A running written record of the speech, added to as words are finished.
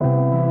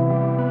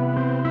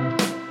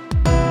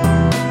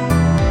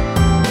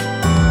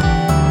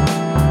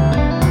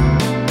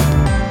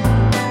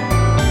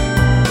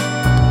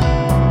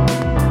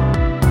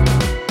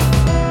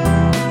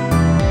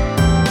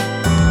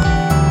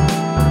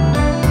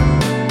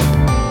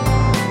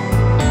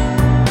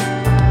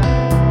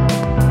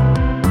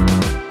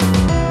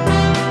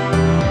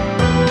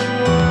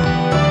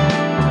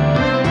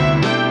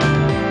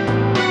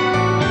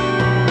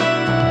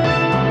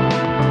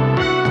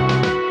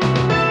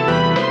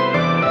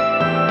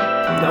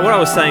what I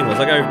was saying was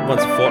I go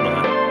once a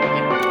fortnight,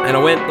 and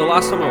the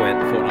last time I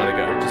went a fortnight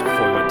ago, just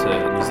before we went to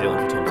New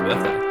Zealand for Tom's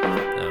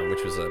birthday,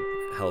 which was a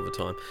hell of a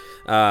time.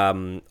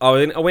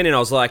 I went in, I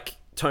was like,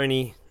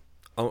 Tony,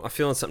 I'm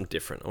feeling something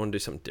different. I want to do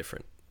something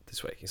different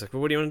this week. He's like,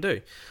 well, what do you want to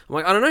do? I'm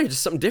like, I don't know,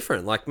 just something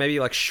different, like maybe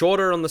like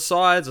shorter on the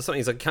sides or something.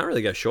 He's like, can't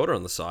really go shorter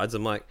on the sides.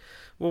 I'm like,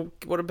 well,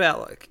 what about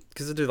like,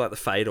 because I do like the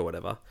fade or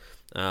whatever.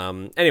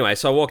 Anyway,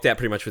 so I walked out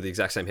pretty much with the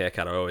exact same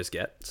haircut I always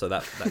get. So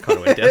that kind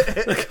of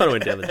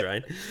went down, the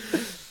drain.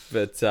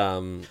 But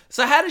so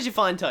how did you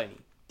find Tony?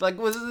 Like,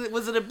 was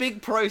it a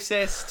big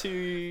process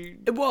to?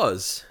 It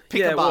was.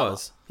 Pick a barber?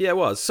 Yeah, it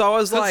was. So I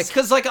was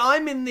because like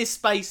I'm in this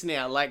space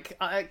now. Like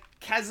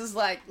Kaz is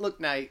like, look,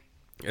 Nate.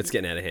 It's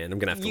getting out of hand. I'm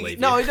gonna have to leave.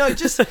 No,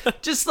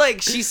 just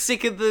like she's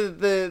sick of the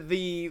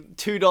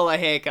 $2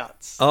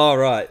 haircuts. Oh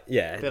right,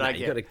 yeah. That I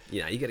get.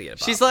 You gotta get a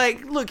barber. She's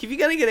like, look, if you're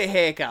gonna get a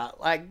haircut,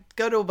 like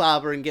go to a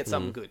barber and get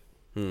something good.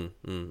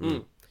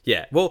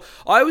 Yeah. Well,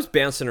 I was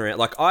bouncing around.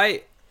 Like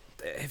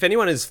if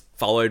anyone has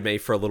followed me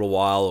for a little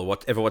while or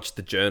ever watched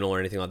the journal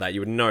or anything like that, you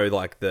would know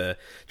like the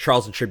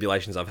trials and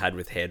tribulations I've had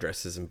with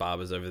hairdressers and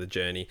barbers over the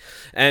journey.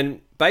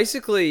 And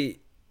basically,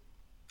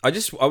 I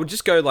would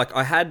just go, like,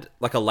 I had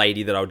like a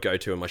lady that I would go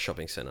to in my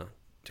shopping centre.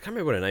 I can't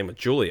remember what her name was,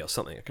 Julie or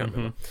something. I can't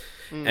remember.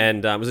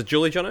 And was it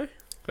Julie, Jono?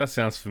 That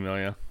sounds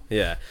familiar.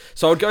 Yeah.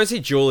 So I would go and see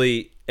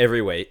Julie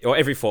every week or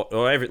every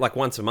like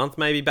once a month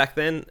maybe back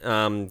then.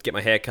 Get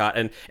my hair cut,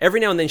 and every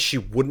now and then she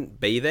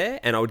wouldn't be there,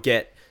 and I would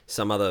get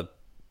some other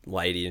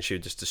lady and she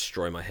would just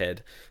destroy my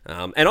head.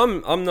 And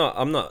I'm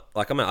not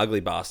like, I'm an ugly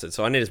bastard,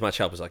 so I need as much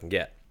help as I can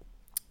get.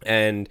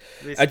 And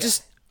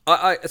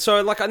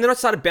so like, and then I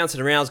started bouncing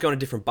around. I was going to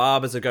different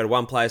barbers. I'd go to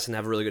one place and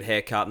have a really good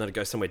haircut, and then I'd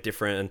go somewhere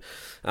different.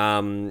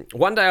 And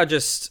one day I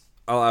was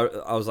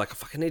like,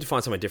 fuck, I need to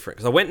find somewhere different,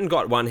 because I went and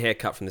got one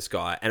haircut from this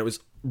guy, and it was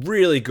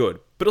really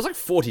good, but it was like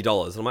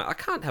 $40. And I'm like, I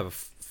can't have a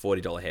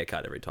 $40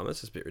 haircut every time.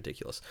 That's just a bit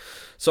ridiculous.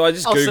 So I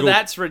just Googled. So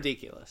that's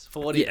ridiculous.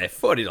 $40. Yeah,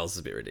 $40 is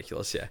a bit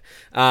ridiculous. Yeah.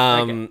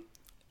 Okay.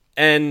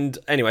 And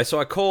anyway,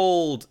 so I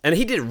called, and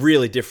he did it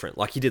really different.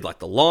 Like, he did like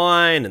the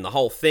line and the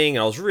whole thing,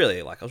 and I was really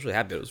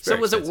happy. It was very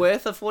was expensive. it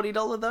worth a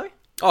 $40 though?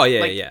 Oh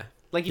yeah, yeah.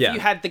 Like, if you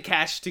had the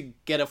cash to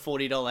get a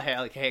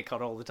 $40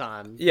 haircut all the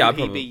time, would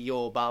he be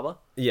your barber?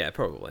 Yeah,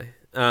 probably.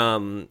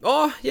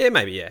 Oh yeah,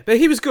 maybe, yeah. But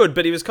he was good,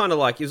 but he was kind of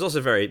like, he was also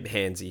very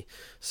handsy.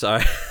 So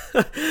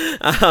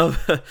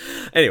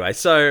anyway, I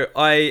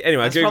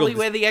Googled probably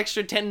where the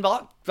extra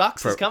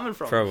 $10 is coming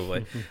from.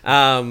 Probably.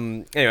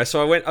 Anyway,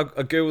 so I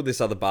Googled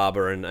this other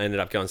barber, and I ended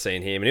up going and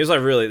seeing him, and he was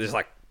like really just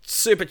like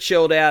super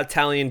chilled out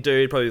Italian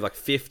dude, probably like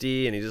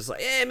 50, and he's just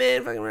like, yeah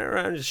man, fucking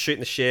around, just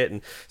shooting the shit.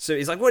 And so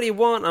he's like, what do you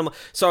want? I'm like,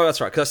 so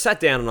that's right, because I sat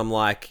down and I'm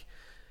like,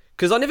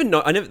 because all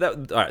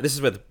right, this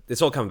is where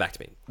it's all coming back to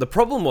me. The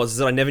problem was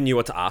that I never knew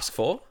what to ask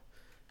for.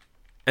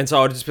 And so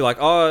I would just be like,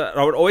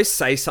 I would always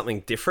say something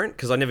different,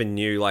 because I never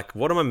knew, like,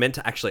 what am I meant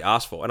to actually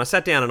ask for? And I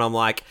sat down and I'm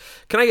like,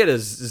 can I get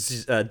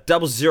a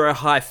double zero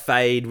high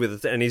fade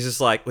and he's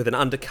just like, with an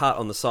undercut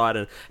on the side,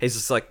 and he's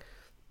just like,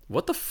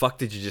 what the fuck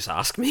did you just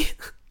ask me?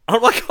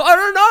 I'm like, I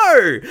don't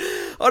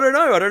know. I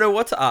don't know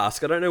what to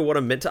ask. I don't know what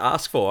I'm meant to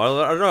ask for.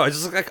 I don't know. I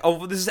just like, I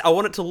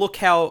want it to look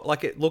how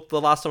like it looked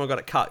the last time I got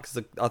it cut,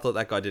 because I thought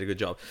that guy did a good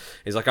job.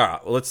 He's like, all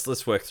right, well,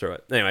 let's work through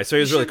it. Anyway, so he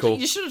was really cool.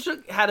 You should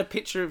have had a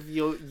picture of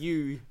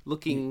you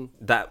looking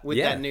that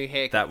new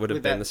haircut. That would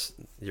have been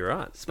you're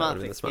right. Smart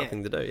thing. The the smart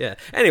thing to do. Yeah.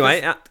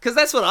 Anyway, because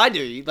that's what I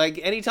do. Like,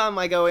 anytime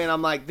I go in,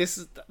 I'm like,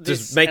 this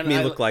just make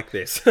me look like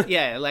this.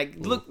 Yeah, like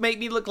make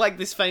me look like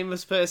this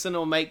famous person,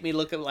 or make me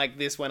look like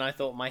this when I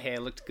thought my hair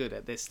looked good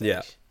at this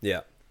stage.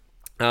 Yeah.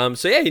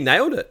 So yeah, he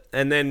nailed it,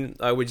 and then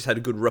we just had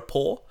a good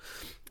rapport,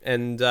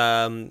 and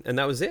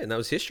that was it, and that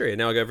was history. And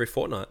now I go every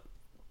fortnight.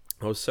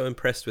 I was so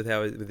impressed with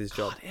his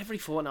job. God, every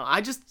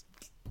fortnight.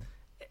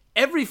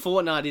 Every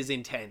fortnight is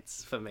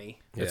intense for me.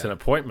 It's an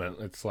appointment.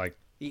 It's like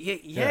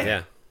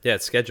yeah,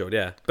 it's scheduled.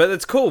 Yeah, but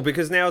it's cool,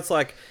 because now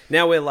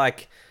we're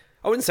like,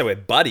 I wouldn't say we're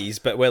buddies,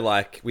 but we're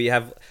like, we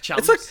have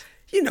chums. It's like,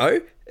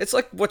 it's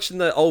like watching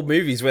the old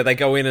movies where they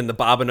go in and the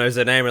barber knows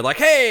their name and like,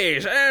 hey,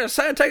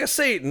 take a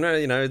seat. And,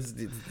 there's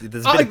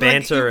a bit of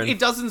banter. It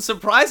doesn't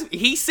surprise me.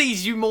 He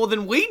sees you more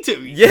than we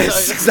do.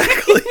 Yes,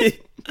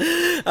 exactly.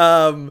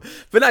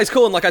 But no, it's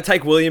cool. And like, I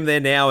take William there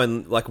now,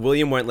 and like,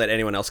 William won't let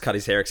anyone else cut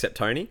his hair except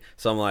Tony.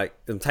 So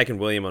I'm taking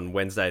William on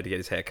Wednesday to get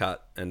his hair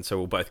cut. And so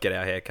we'll both get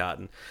our hair cut.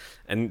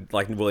 And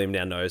like, William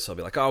now knows, so I'll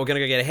be like, oh, we're going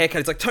to go get a haircut.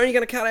 He's like, Tony,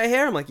 going to cut our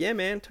hair? I'm like, yeah,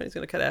 man, Tony's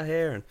going to cut our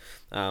hair.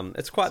 And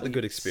it's quite the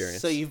good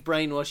experience. So you've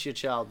brainwashed your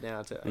child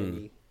now to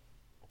only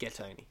get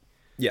Tony.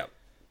 Yeah.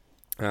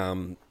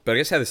 But I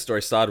guess how this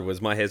story started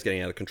was my hair's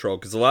getting out of control,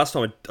 because the last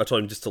time I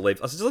told him just to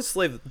leave, I said, let's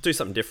leave, do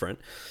something different.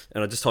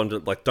 And I just told him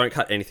to, like, don't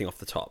cut anything off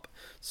the top.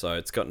 So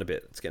it's getting a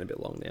bit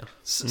long now.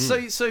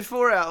 So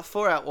for our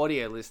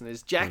audio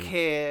listeners, Jack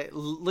hair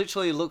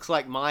literally looks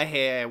like my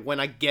hair when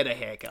I get a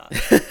haircut,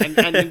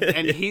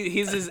 and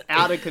his is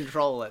out of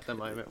control at the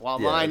moment, while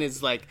mine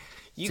is like,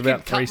 You It's could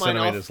about cut 3 mine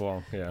centimeters off.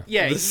 long. Yeah.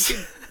 Yeah,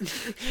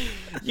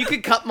 you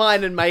could cut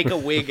mine and make a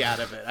wig out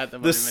of it at the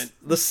moment.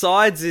 The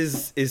sides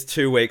is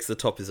 2 weeks. The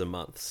top is a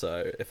month.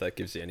 So if that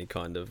gives you any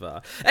kind of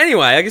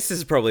anyway, I guess this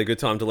is probably a good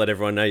time to let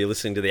everyone know you're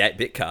listening to the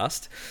 8-Bit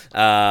Cast.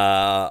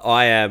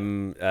 I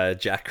am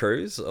Jack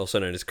Cruz, also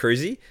known as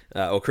Cruzy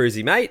or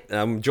Cruzy Mate.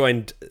 I'm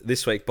joined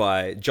this week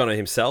by Jono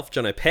himself,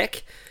 Jono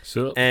Peck,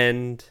 So,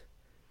 and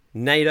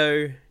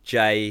NATO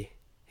J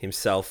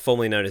himself,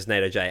 formerly known as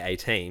NATO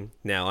J18.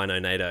 Now I know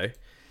NATO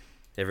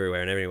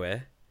everywhere and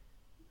everywhere.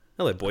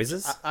 Hello,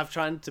 boyses. I've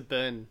tried to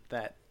burn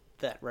that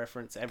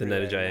reference NATO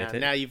everywhere. J18.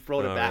 Now you've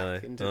brought it back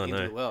Really? into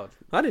No. the world.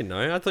 I didn't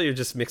know. I thought you were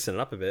just mixing it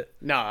up a bit.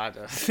 No, I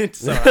don't.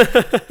 It's all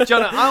right.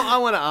 John, I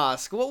want to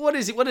ask, what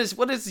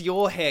is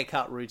your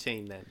haircut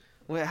routine then?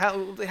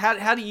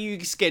 How do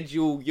you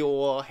schedule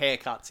your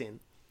haircuts in?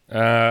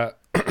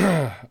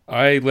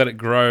 I let it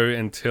grow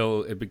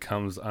until it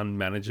becomes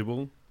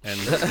unmanageable, and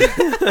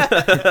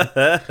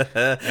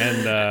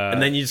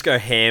And then you just go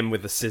ham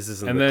with the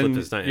scissors and the then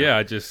clippers, don't you? yeah,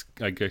 I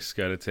go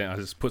to town. I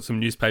just put some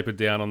newspaper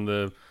down on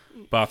the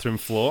bathroom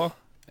floor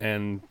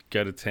and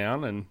go to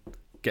town and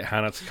get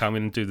Hannah to come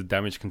in and do the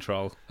damage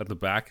control at the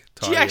back.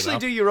 Do you actually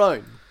do your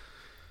own?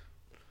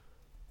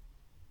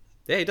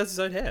 Yeah, he does his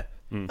own hair.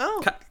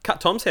 Oh, Cut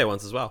Tom's hair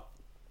once as well.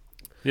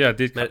 Yeah, I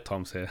did Mate- cut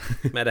Tom's hair.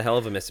 Made a hell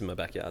of a mess in my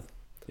backyard.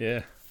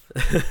 Yeah.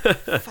 Among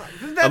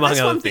that's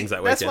other one things thing.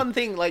 that That's weekend. one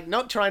thing. Like,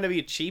 not trying to be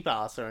a cheap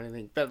ass or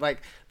anything, but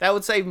like that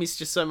would save me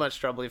just so much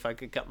trouble if I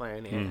could cut my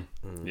own hair.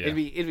 Yeah. It'd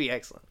be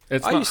excellent.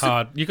 It's I not used to-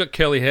 hard. You got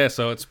curly hair,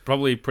 so it's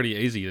probably pretty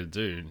easy to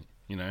do.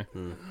 You know,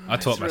 I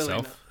taught It's really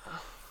myself.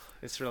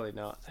 It's really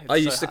not. It's I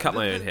so used to hard. cut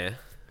my own hair.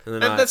 And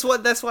then And that's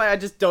why I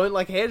just don't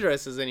like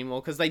hairdressers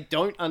anymore, because they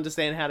don't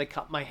understand how to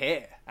cut my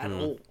hair at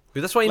all. But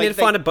that's why you Like, need to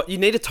find you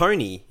need a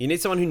Tony. You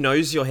need someone who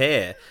knows your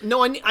hair.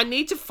 No, I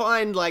need to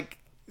find like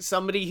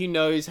somebody who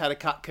knows how to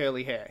cut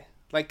curly hair.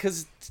 Like,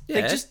 because they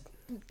Yeah. just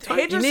You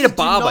hairdressers need a do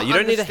barber. not You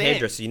don't need a understand.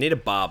 hairdresser. You need a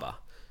barber.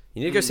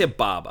 You need to go see a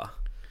barber.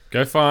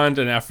 Go find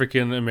an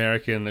African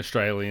American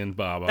Australian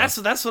barber. That's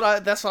what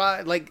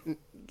I like.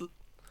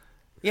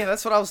 Yeah,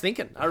 that's what I was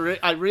thinking.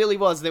 I really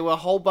was. There were a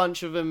whole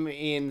bunch of them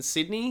in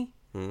Sydney.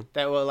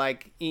 That were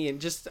like in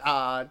just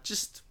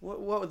what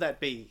would that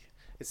be?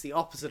 It's the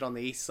opposite on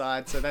the east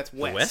side, so that's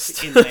west.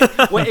 West?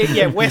 Inland.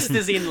 Yeah, west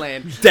is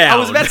inland. Down.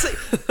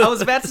 I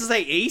was about to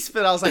say east,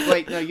 but I was like,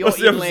 wait, no, your What's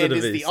the inland opposite of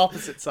is the east?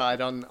 opposite side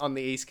on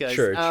the east coast.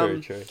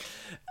 True.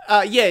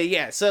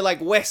 Yeah. So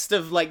like west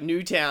of like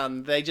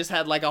Newtown, they just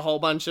had like a whole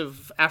bunch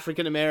of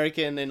African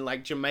American and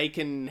like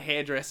Jamaican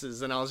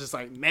hairdressers, and I was just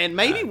like, man,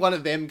 maybe one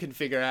of them can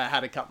figure out how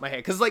to cut my hair.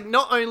 Because like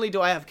not only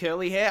do I have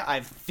curly hair, I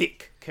have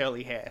thick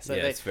curly hair. So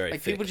Yeah, it's very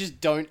like thick. people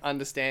just don't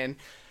understand.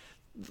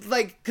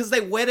 Like, because they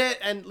wet it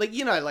and like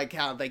like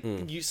how they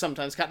you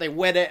sometimes cut, they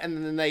wet it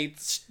and then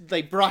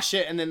they brush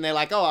it and then they're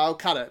like, oh, I'll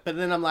cut it. But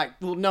then I'm like,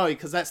 well, no,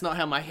 because that's not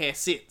how my hair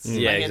sits. Yeah,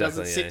 my hair exactly,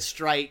 doesn't sit yeah.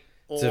 straight.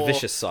 It's a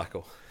vicious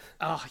cycle.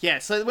 Oh, yeah.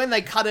 So when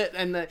they cut it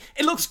and it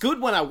looks good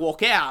when I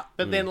walk out,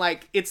 but then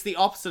like it's the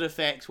opposite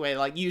effect where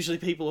like usually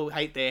people who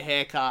hate their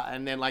haircut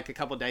and then like a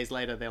couple of days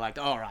later they're like,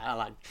 all right, I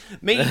like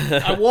me.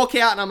 I walk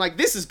out and I'm like,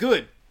 this is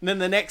good. And then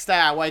the next day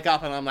I wake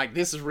up and I'm like,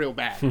 this is real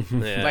bad.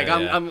 Yeah, Like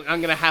yeah. I'm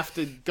gonna have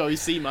to go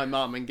see my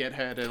mum and get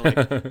her to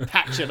like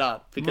patch it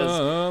up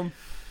because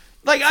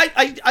like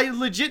I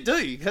legit do,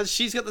 because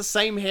she's got the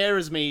same hair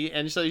as me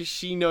and so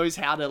she knows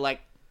how to like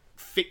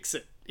fix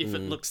it if it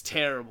looks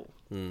terrible.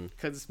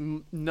 Because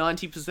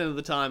 90% of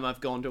the time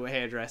I've gone to a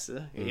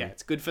hairdresser. Yeah,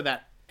 it's good for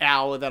that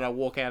hour that I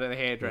walk out of the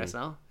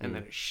hairdresser and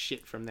then it's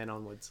shit from then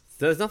onwards.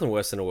 There's nothing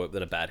worse than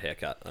a bad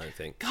haircut, I don't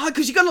think. God,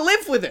 because you got to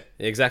live with it.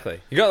 Exactly.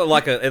 You got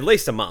like at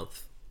least a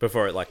month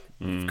before it like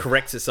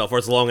corrects itself, or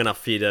it's long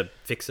enough for you to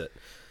fix it.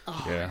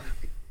 Yeah.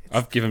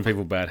 I've given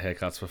people bad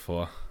haircuts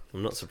before.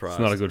 I'm not surprised.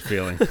 It's not a good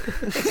feeling.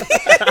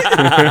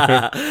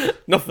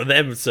 Not for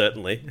them,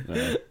 certainly.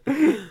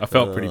 I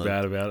felt pretty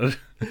bad about it.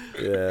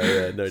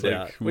 Yeah, no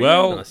doubt. like,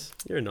 well,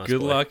 you're a nice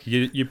Good boy. luck.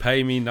 You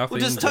pay me nothing.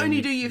 Well, does Tony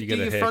and do you get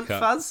a your front haircut.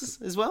 fuzz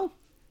as well?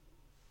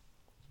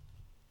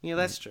 Yeah,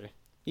 that's true.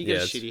 You get Yeah,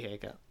 a it's- shitty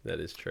haircut. That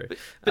is true.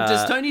 But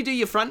does Tony do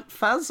your front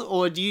fuzz,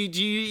 or do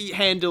you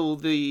handle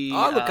the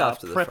I look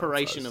after the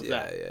preparation front of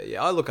fuzz. that?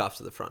 Yeah. I look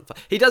after the front fuzz.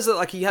 He does it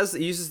like he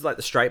uses like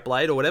the straight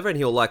blade or whatever, and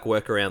he'll like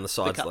work around the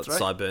sides, like the cutthroat?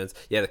 sideburns.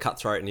 Yeah, the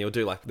cutthroat, and he'll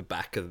do like the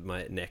back of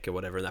my neck or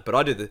whatever and that. But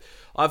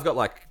I've got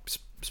like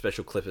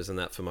special clippers and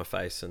that for my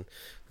face, and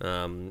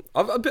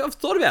I've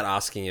thought about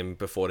asking him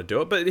before to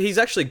do it, but he's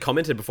actually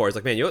commented before. He's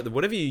like, man,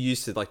 whatever you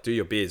use to like do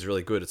your beard is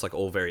really good. It's like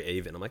all very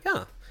even. I'm like,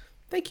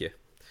 thank you.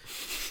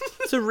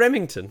 It's a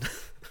Remington.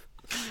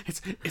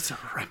 It's a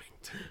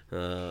Remington.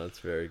 That's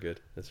very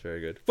good. That's very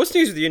good. What's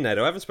news with you,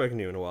 Nato? I haven't spoken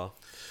to you in a while.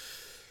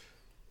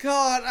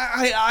 God,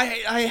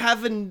 I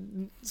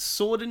haven't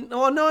sorted.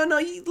 Oh no.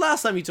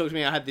 Last time you talked to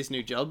me, I had this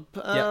new job.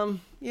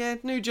 Yeah,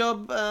 new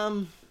job.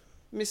 The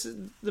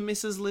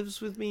missus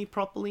lives with me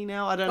properly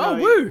now. I don't know.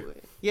 Oh, woo!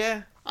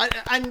 Yeah.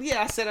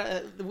 I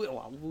said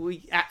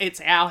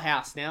it's our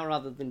house now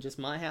rather than just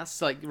my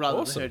house. Like rather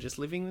Awesome. than her just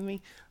living with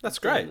me. That's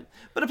great.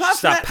 But apart from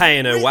Start that,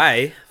 paying her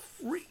way.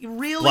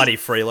 Really, Bloody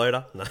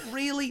freeloader. No.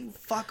 really,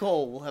 fuck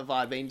all have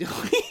I been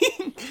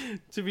doing?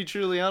 To be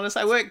truly honest,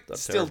 I work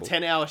still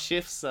terrible. 10-hour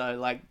shifts, so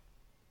like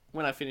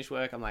when I finish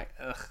work, I'm like,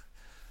 ugh.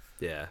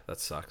 Yeah, that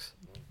sucks.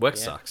 Work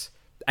Yeah. sucks.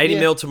 80 Yeah.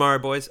 mil tomorrow,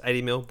 boys.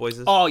 80 mil, boys.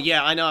 Oh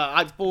yeah, I know.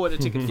 I bought a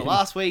ticket for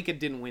last week. It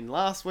didn't win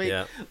last week.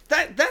 Yeah.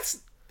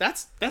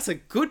 That's a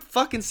good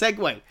fucking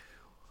segue.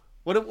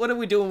 What are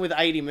we doing with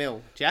 80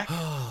 mil, Jack?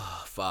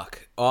 Oh,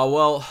 fuck. Oh,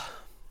 well,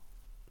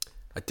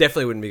 I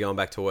definitely wouldn't be going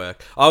back to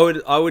work. I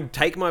would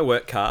take my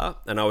work car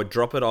and I would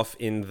drop it off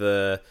in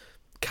the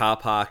car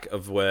park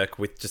of work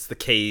with just the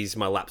keys,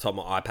 my laptop,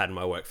 my iPad, and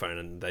my work phone,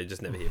 and they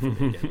just never hear from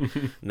me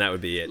again. And that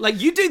would be it.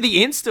 Like you do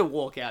the Insta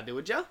walkout,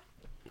 would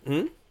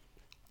you?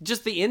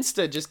 Just the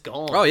Insta, just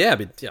gone. Oh, yeah.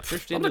 I'm into not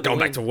the going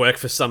back wind. to work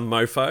for some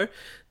mofo.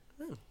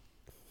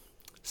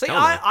 See, Hell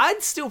no.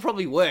 I'd still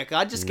probably work.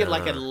 I'd just get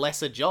like a Nah.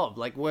 lesser job,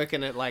 like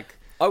working at like.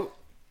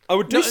 I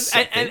would do No,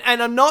 something.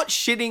 and I'm not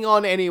shitting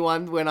on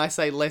anyone when I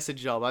say lesser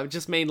job. I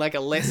just mean like a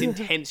less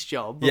intense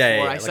job before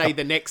I like say a-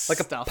 the next like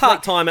stuff. a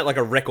part-time at like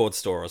a record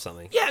store or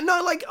something. Yeah,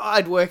 no, like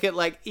I'd work at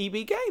like EB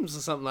Games or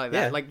something like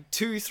that, Yeah. like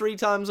 2-3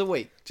 times a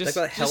week. They've Just,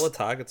 got hella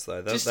targets,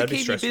 though. just to That'd be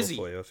keep you stressful busy.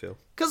 for you, I feel.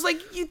 because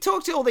like you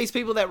talk to all these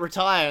people that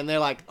retire and they're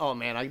like, oh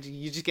man,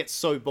 you just get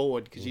so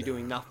bored because you're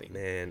doing nothing.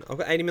 Man, I've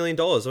got $80 million.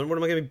 What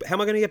am I going to How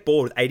am I going to get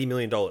bored with $80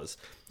 million?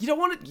 You don't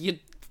want to.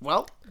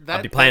 Well, that,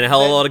 I'd be playing a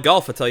hell of a lot of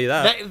golf, I tell you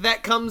that.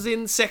 That comes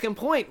in second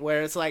point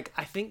where it's like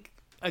I think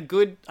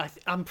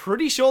I'm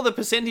pretty sure the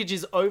percentage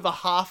is over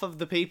half of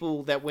the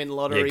people that win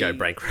lottery go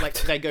bankrupt. like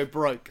they go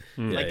broke,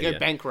 like go yeah.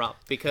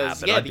 bankrupt because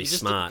But yeah, I'd you be just-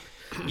 smart.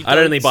 you I'd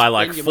don't only buy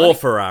like spend your 4 money.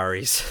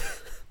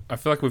 Ferraris. I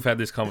feel like we've had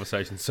this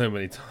conversation so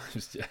many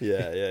times.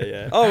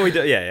 Yeah. Oh, we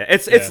do. Yeah.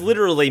 It's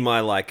literally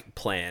my like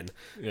plan.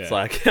 Yeah. It's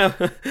like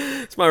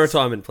it's my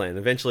retirement plan.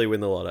 Eventually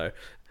win the lotto.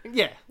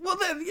 Yeah, well,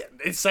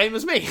 it's same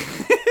as me.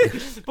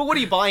 But what are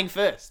you buying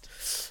first?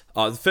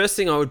 The first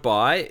thing I would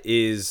buy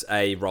is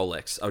a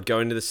Rolex. I would go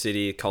into the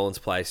city, Collins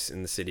Place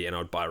in the city, and I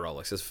would buy a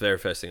Rolex. That's the very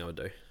first thing I would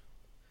do.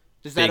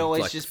 Does that Big,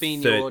 always like, just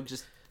been third- your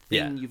just thing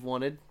Yeah. you've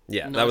wanted?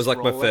 Yeah, that Nice was like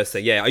my Rolex? first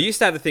thing. Yeah, I used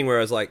to have the thing where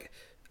I was like,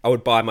 I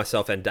would buy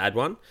myself and dad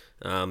one,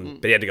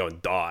 but he had to go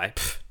and die,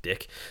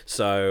 dick.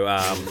 So,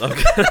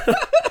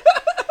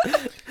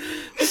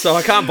 so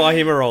I can't buy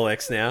him a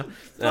Rolex now.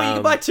 Well, you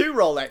can buy 2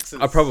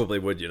 Rolexes. I probably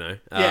would, you know.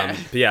 Yeah.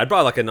 But yeah, I'd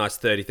buy like a nice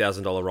 $30,000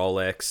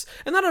 Rolex,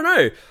 and I don't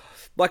know,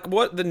 like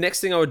what the next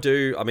thing I would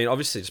do. I mean,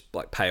 obviously just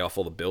like pay off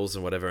all the bills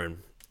and whatever, and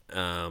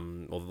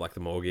or like the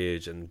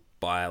mortgage, and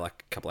buy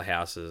like a couple of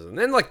houses, and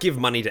then like give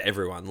money to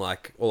everyone,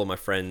 like all of my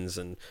friends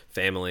and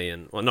family,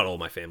 and well, not all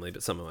my family,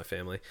 but some of my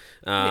family.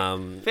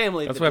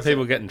 family. That's where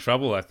people get in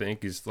trouble, I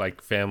think, is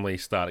like family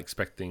start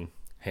expecting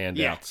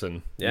handouts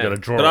and Yeah. you got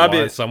to draw But a I'd be-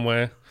 line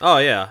somewhere. Oh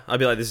yeah, I'd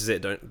be like, this is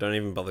it. Don't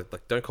even bother.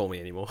 Like, don't call me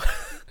anymore.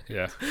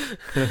 Yeah.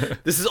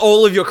 This is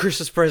all of your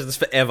Christmas presents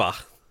forever.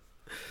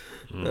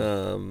 All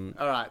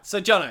right, so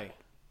Jono,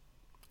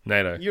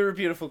 NATO. you're a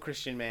beautiful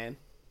Christian man.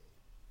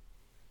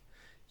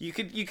 You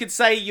could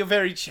say you're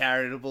very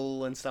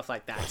charitable and stuff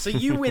like that. So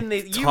you win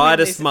the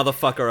Tightest win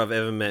motherfucker I've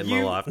ever met in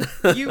my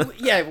life.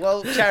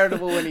 well,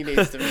 charitable when he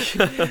needs to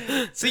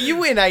be. So you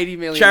win $80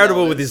 million.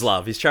 Charitable with his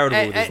love. He's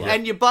charitable with his love.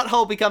 and your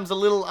butthole becomes a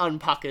little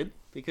unpuckered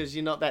because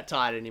you're not that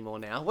tired anymore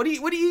now.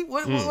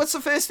 What's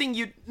the first thing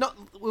you not?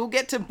 We'll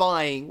get to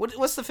buying.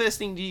 What's the first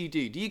thing you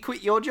do? Do you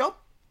quit your job?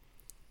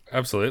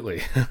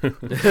 Absolutely.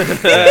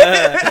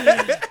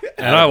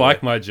 And I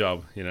like my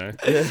job, you know.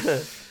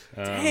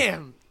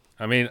 Damn.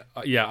 I mean,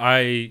 yeah,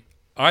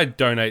 I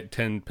donate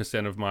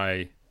 10% of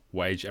my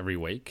wage every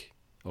week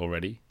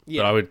already.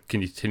 Yeah. But I would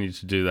continue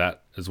to do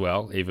that as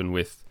well, even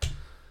with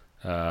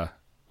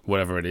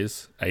whatever it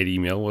is. 80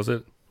 mil, was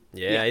it?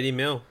 Yeah, 80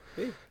 mil.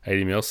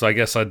 80 mil. So I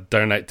guess I'd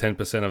donate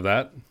 10% of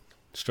that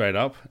straight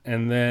up.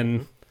 And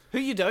then Who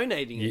are you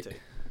donating it to?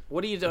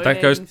 What are you donating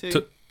that goes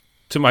to?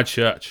 to my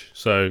church.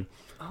 So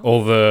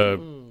all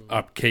the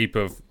upkeep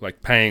of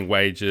like paying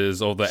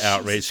wages, all the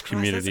outreach Jesus Christ,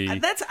 community.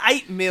 That's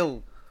 $8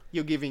 million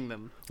you're giving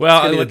them.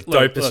 Well, It's look, the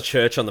dopest look,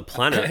 church on the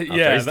planet. after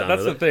yeah, he's done that's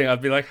with the it. thing.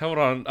 I'd be like, hold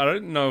on, I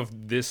don't know if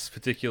this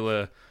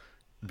particular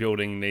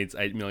building needs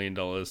 $8 million.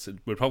 It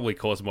would probably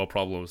cause more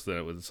problems than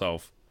it would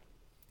solve.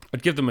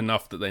 I'd give them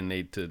enough that they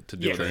need to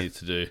do what they need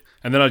to do,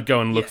 and then I'd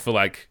go and look for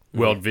like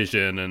World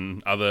Vision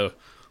and other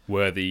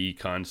worthy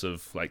kinds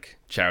of like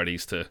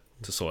charities to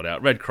sort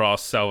out. Red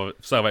Cross,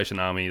 Salvation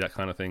Army, that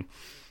kind of thing,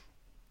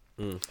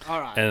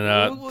 All right. and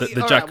Well,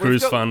 the all Jack right, we've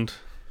Cruz got- Fund.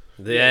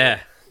 Yeah.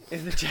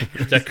 The Jack-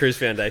 Jack Cruz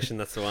Foundation,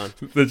 that's the one.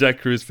 The Jack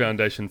Cruz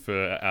Foundation for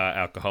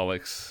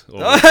alcoholics.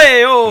 Or,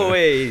 Oh,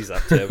 hey, he's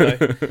up, Turbo.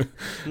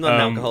 I'm not an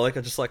alcoholic,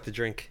 I just like to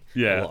drink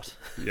a lot.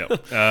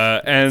 Yep.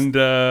 And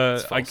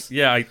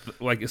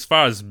like as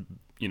far as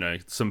you know,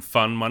 some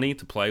fun money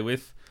to play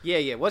with.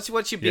 Yeah. What's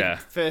your big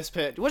first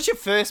purchase? What's your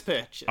first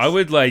purchase? I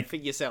would like. for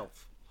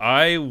yourself.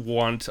 I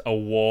want a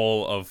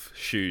wall of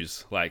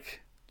shoes,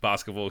 like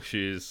basketball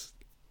shoes,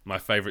 my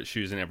favorite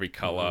shoes in every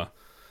color.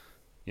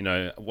 You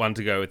know, one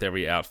to go with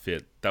every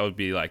outfit. That would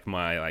be like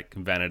my like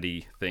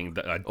vanity thing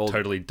that I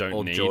totally don't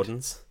All need.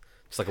 Jordans.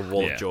 Just like a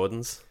wall Yeah. of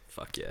Jordans.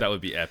 Fuck yeah. That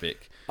would be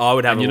epic. I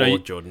would have And a you know,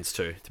 Lord Jordans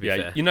too, to be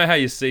fair. You know how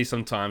you see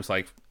sometimes,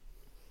 like,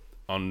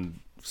 on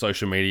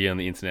social media and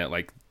the internet,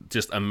 like,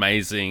 just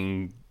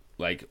amazing,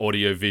 like,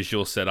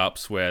 audio-visual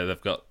setups where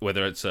they've got,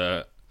 whether it's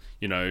a,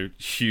 you know,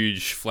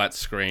 huge flat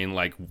screen,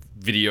 like,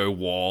 video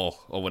wall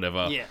or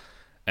whatever. Yeah.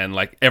 And,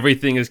 like,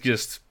 everything is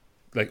just,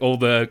 like, all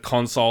the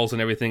consoles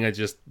and everything are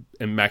just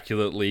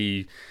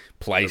immaculately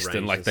placed,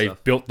 and, like,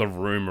 they've built the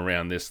room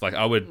around this. Like,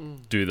 I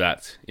would do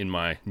that in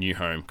my new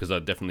home, because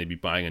I'd definitely be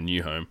buying a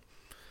new home.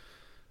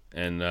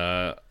 And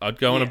I'd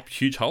go on a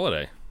huge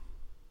holiday.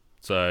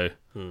 So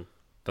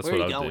that's Where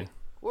what are I'd you going? do.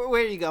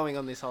 Where are you going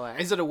on this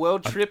holiday? Is it a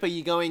world trip? Are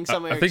you going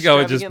somewhere I think I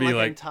would just extravagant, be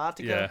like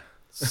Antarctica? yeah.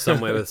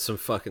 Somewhere with some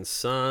fucking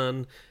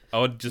sun. I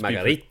would just be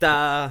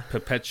Margarita.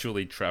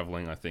 perpetually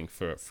traveling, I think,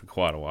 for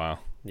quite a while.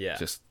 Yeah.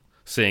 Just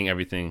seeing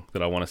everything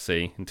that I want to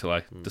see until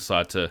I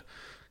decide to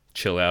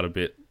chill out a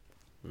bit.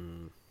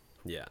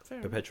 Yeah.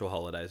 Perpetual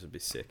holidays would be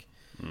sick.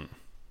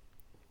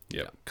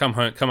 Yeah. Come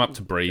home, come up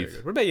to breathe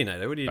What about you,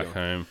 Nato? What are you back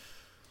doing?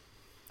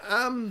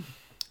 home.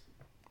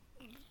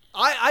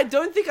 I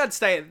don't think I'd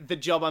stay at the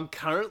job I'm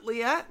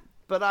currently at,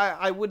 but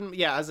I wouldn't,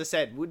 as I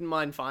said, wouldn't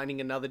mind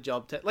finding another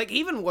job to, like,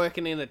 even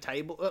working in a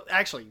table,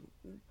 actually,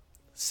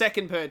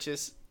 second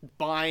purchase,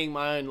 buying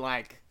my own,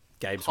 like,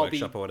 Gabe's hobby.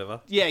 Workshop or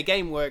whatever. Yeah,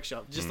 game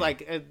workshop. Just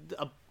like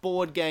a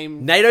board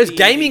game. NATO's themed-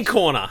 gaming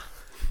corner.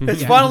 It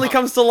finally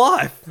comes to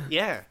life.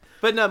 Yeah.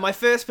 But no, my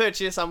first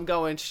purchase, I'm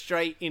going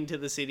straight into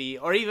the city,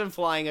 or even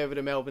flying over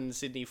to Melbourne and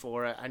Sydney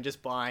for it, and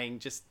just buying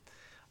just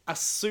a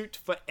suit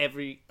for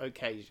every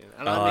occasion.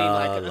 And I mean,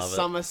 like, a love it.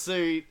 summer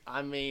suit,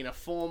 I mean, a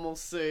formal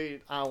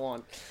suit. I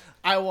want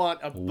a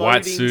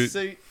White boating suit.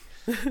 suit.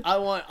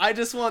 I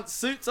just want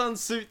suits on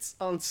suits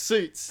on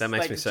suits. That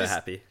makes Like, me so just-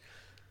 happy.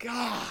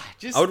 God,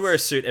 just... I would wear a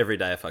suit every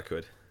day if I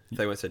could. If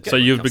they weren't so So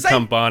you've comfy.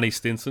 become Barney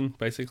Stinson,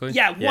 basically?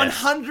 Yeah,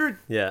 100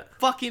 Yeah.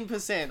 fucking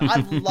percent. I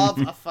love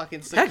a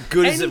fucking suit. How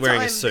good is it wearing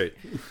a Anytime- suit?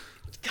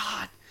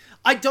 God,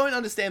 I don't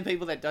understand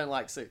people that don't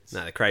like suits.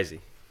 No, they're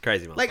crazy.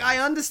 Crazy Like, I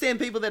motherfuckers. understand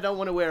people that don't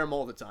want to wear them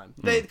all the time.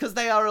 Because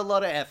they are a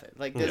lot of effort.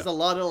 Like, there's a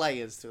lot of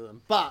layers to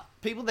them. But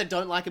people that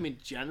don't like them in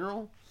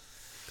general...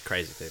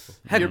 Crazy people.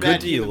 How You're a good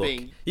bad do you human look?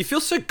 being. You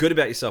feel so good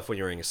about yourself when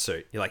you're wearing a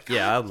suit. You're like,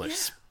 yeah, I'm a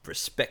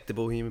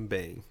respectable human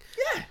being.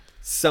 Yeah.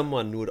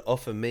 Someone would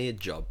offer me a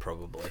job,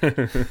 probably.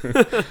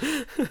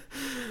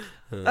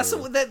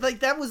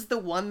 That was the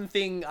one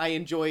thing I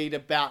enjoyed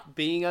about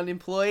being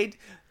unemployed.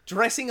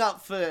 Dressing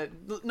up for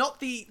not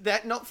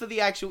for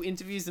the actual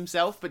interviews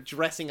themselves, but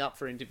dressing up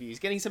for interviews,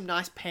 getting some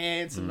nice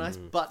pants, some nice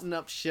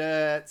button-up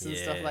shirts and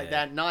stuff like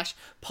Yeah. that. Nice,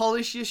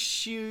 polish your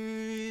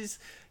shoes.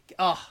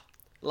 Oh,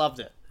 loved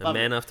it. A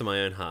man after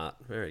my own heart.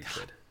 Very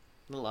good.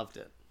 Loved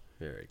it.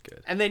 Very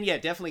good. And then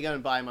definitely go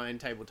and buy my own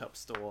tabletop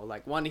store,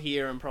 like one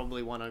here and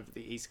probably one over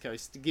the East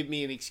Coast, to give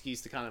me an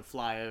excuse to kind of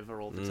fly over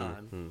all the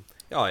time.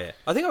 Oh, yeah.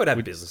 I think I would have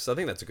a business. I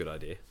think that's a good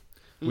idea.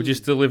 Would you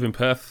still live in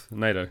Perth,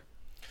 NATO?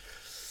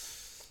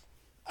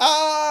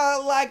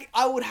 Like,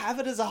 I would have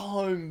it as a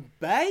home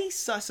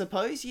base, I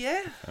suppose.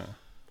 Yeah.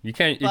 You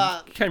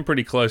came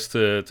pretty close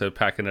to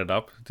packing it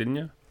up, didn't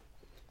you?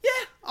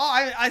 Yeah,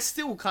 I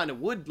still kind of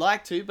would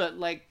like to, but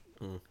like,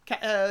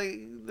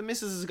 the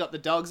missus has got the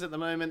dogs at the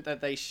moment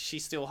that she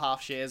still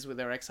half shares with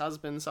her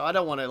ex-husband, so I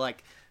don't want to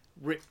like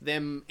rip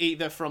them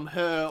either from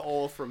her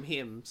or from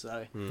him.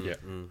 So Yeah.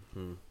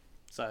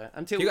 so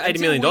until You got $80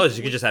 million,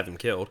 you could just have him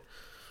killed.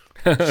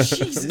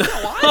 Jesus, no,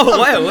 I Oh, love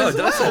wow, them wow. as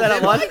Did I say well. that out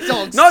They're loud? my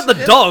dogs. Not the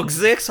dogs,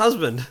 the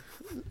ex-husband.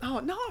 Oh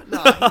no,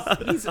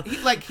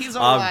 he's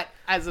alright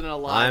as an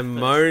alive. I'm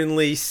person.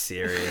 only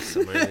serious.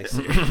 I'm only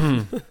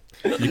serious.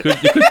 You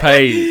could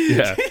pay.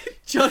 Yeah.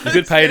 John You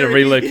could pay to Terry.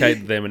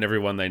 relocate them and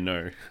everyone they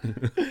know.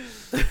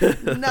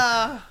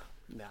 Nah,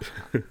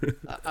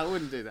 I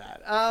wouldn't do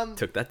that.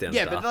 Took that down.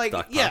 Yeah, dark, but like,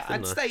 dark yeah, path,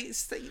 I'd didn't I?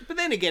 stay. But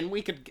then again,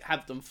 we could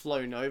have them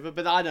flown over.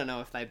 But I don't know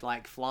if they'd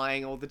like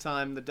flying all the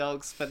time, the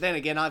dogs. But then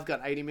again, I've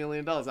got $80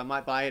 million. I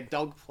might buy a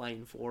dog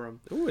plane for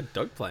them. Ooh, a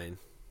dog plane.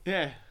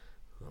 Yeah,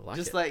 I like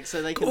just it. like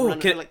so they can Ooh, run.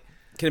 can, Like,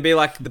 can it be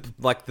like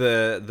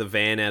the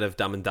van out of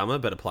Dumb and Dumber,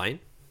 but a plane?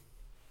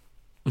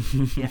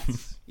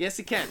 yes,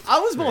 it can. I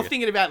was more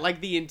thinking about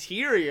like the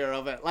interior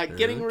of it, like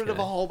getting rid of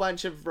Okay. a whole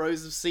bunch of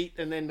rows of seat,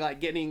 and then like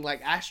getting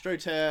like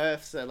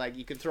astroturf, so like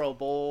you could throw a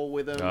ball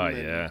with them. Oh and,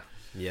 yeah.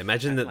 Yeah,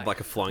 imagine that like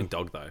a flying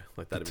dog though,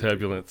 like that.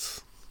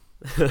 Turbulence.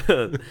 I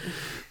know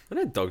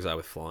how dogs are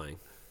with flying.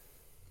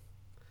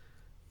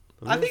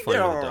 I think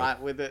they're all right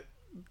with it.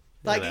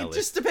 Like, they'll it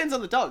just depends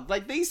on the dog.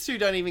 Like, these two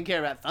don't even care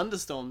about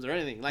thunderstorms or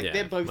anything. Like, Yeah,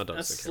 they're my both dogs don't care about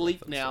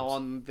asleep now thunderstorms.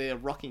 on their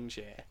rocking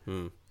chair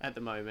at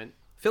the moment.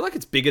 I feel like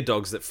it's bigger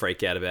dogs that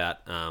freak out about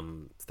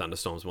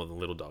thunderstorms more than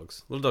little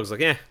dogs. Little dogs are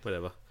like,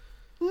 whatever.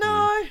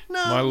 No,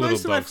 My little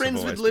most of my dogs have friends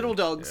with always little been-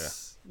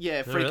 dogs,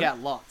 freak really? out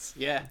lots.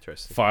 Yeah.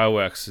 Interesting.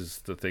 Fireworks is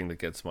the thing that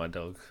gets my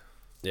dog.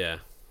 Yeah.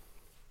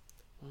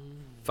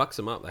 Fucks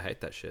them up. They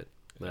hate that shit.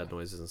 Loud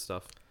noises and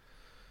stuff.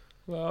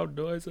 Loud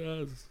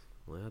noises.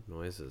 Loud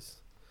noises.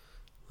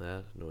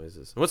 Loud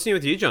noises. What's new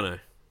with you, Jono?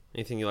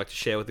 Anything you like to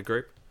share with the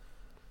group?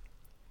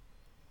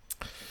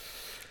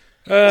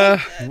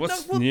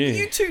 What's well, new?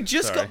 you two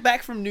just Sorry. got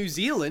back from New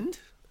Zealand.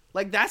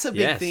 Like, that's a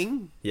big Yes.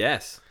 thing.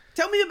 Yes.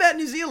 Tell me about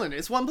New Zealand.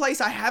 It's one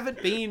place I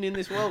haven't been in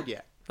this world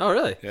yet. Oh,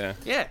 really? Yeah.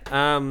 Yeah.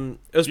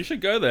 It was You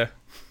should go there.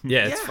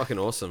 Yeah, it's Yeah. fucking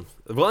awesome.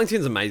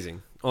 Wellington's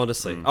amazing,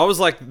 honestly. I was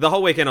like, the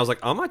whole weekend, I was like,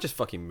 I might just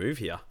fucking move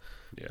here.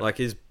 Yeah. Like,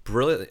 it's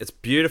brilliant. It's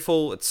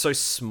beautiful. It's so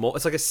small.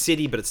 It's like a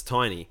city, but it's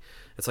tiny.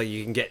 It's like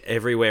you can get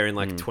everywhere in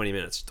like 20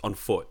 minutes on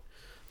foot.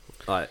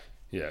 Like,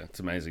 Yeah, it's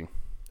amazing.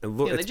 and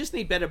look, Yeah, they it's- just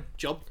need better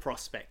job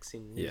prospects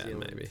in New Yeah,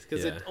 Zealand. maybe.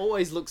 Because Yeah. it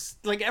always looks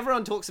like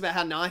everyone talks about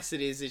how nice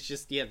it is. It's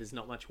just, there's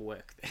not much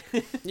work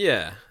there.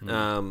 yeah. But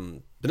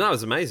no, it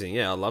was amazing.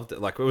 Yeah, I loved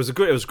it. Like, it was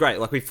great.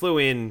 Like, we flew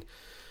in.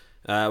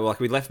 Like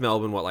we left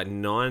Melbourne, like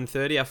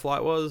 9:30 our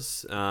flight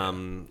was.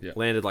 Yeah.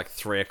 Landed like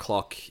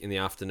 3:00 in the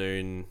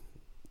afternoon,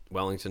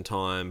 Wellington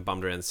time.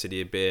 Bummed around the city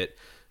a bit.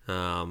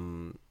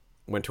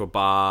 Went to a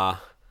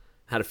bar,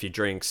 had a few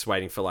drinks,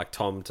 waiting for like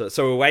Tom to.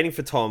 So we were waiting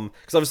for Tom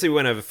because obviously we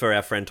went over for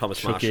our friend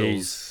Thomas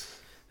Marshall's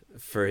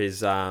for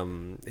his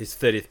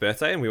 30th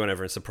birthday, and we went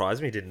over and surprised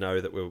him. He didn't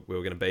know that we were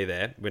going to be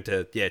there. Went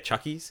to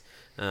Chucky's.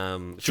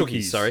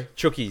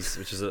 Chookies,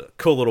 which is a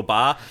cool little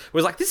bar. It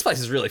was like, this place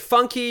is really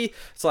funky.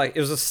 It's like, it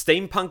was a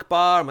steampunk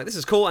bar. I'm like, this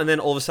is cool. And then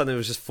all of a sudden it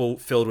was just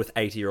filled with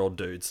 80-year-old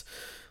dudes.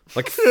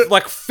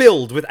 Like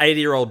filled with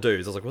 80-year-old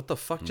dudes. I was like, what the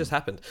fuck just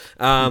happened?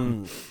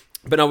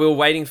 But no, we were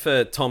waiting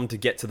for Tom to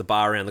get to the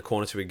bar around the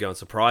corner so we could go and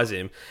surprise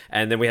him.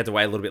 And then we had to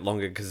wait a little bit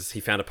longer because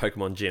he found a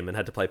Pokemon gym and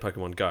had to play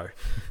Pokemon Go.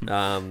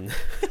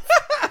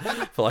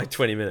 For like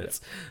 20 minutes.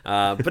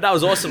 But that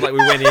was awesome. Like, we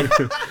went in,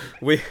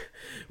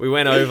 we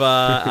went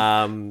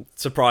over,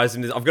 surprised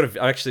him.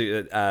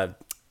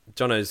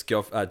 Jono's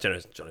girlfriend,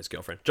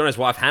 Jono's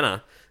wife,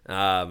 Hannah,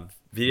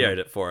 videoed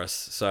it for us.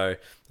 So,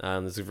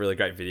 there's a really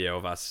great video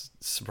of us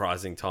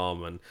surprising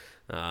Tom, and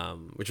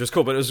which was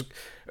cool. But it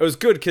was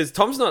good because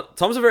Tom's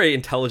a very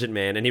intelligent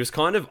man, and he was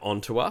kind of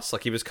onto us.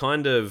 Like, he was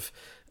kind of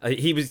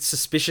he was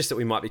suspicious that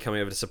we might be coming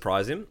over to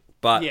surprise him.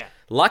 But Yeah.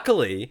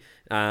 luckily,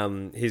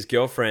 his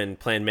girlfriend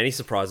planned many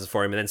surprises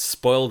for him and then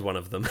spoiled one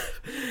of them.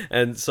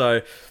 And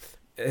so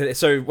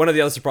one of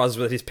the other surprises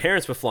was that his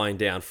parents were flying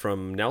down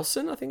from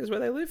Nelson, I think is where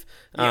they live,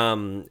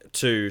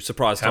 to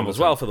surprise Tom as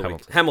well for the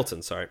week.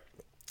 Hamilton, sorry.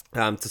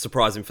 To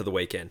surprise him for the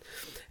weekend.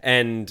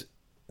 And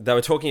they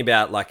were talking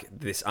about like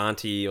this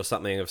auntie or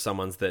something of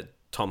someone's that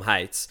Tom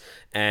hates.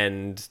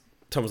 And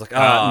Tom was like,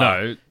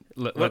 No.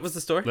 What was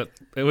the story?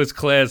 It was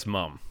Claire's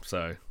mum,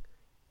 so...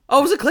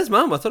 Oh, was it Claire's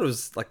mum? I thought it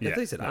was like, I Yeah. thought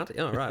he said auntie.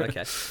 Oh, right,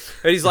 okay.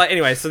 But he's like,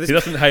 anyway, so this... He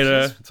doesn't hate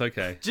her. It's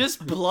okay.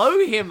 Just blow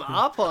him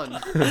up on.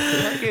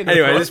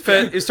 Anyway, he was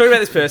talking about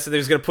this person that he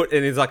was going to put,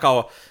 and he's like,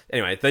 oh,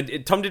 anyway,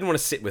 Tom didn't want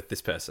to sit with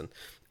this person,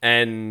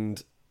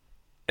 and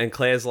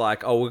Claire's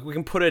like, oh, we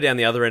can put her down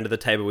the other end of the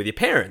table with your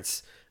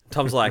parents.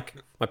 Tom's like,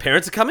 my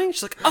parents are coming?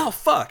 She's like, oh,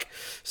 fuck.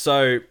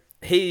 So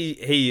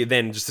he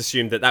then just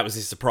assumed that was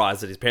his surprise,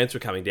 that his parents were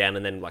coming down,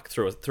 and then like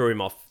threw him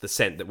off the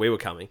scent that we were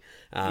coming.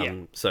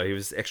 So he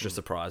was extra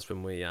surprised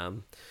when we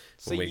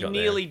So when we you got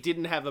nearly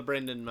didn't have a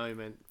Brendan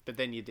moment, but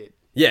then you did.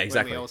 Yeah, When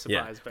exactly. we all Yeah.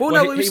 surprised, Well,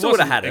 but- no, we still would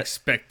have had it.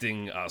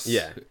 Expecting us.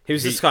 Yeah. He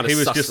was just kind of He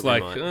was sus just that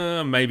we like,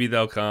 might. maybe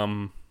they'll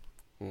come.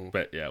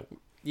 But yeah,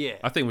 yeah.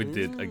 I think we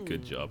did a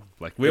good job.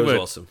 Like, It was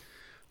awesome.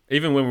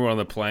 Even when we were on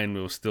the plane,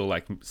 we were still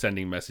like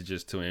sending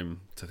messages to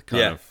him to kind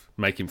Yeah. of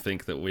make him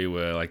think that we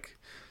were like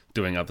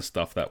doing other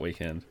stuff that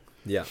weekend.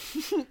 Yeah.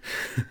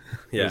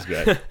 Yeah. It was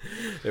great.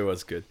 It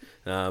was good.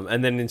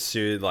 And then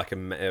ensued like it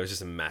was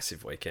just a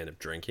massive weekend of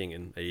drinking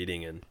and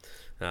eating, and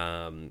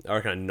I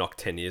reckon I knocked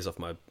 10 years off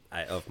my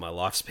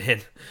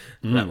lifespan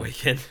that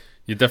weekend.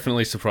 You're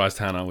definitely surprised,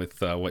 Hannah, with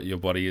what your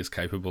body is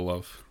capable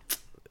of.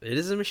 It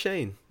is a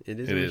machine. It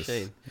is a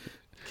machine.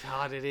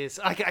 God, it is.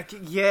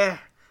 Yeah.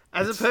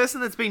 As a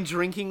person that's been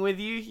drinking with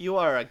you, you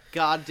are a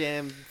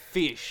goddamn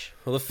fish.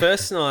 Well, so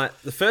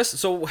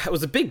it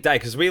was a big day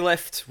because we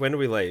left. When did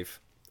we leave?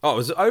 Oh, it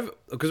was over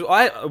because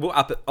I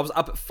was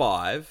up at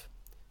 5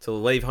 to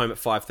leave home at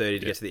 5:30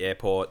 to get to the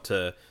airport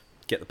to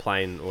get the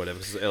plane or whatever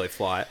because it was an early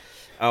flight.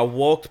 I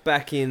walked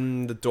back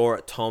in the door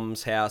at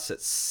Tom's house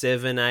at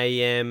 7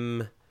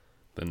 a.m.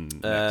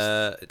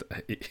 The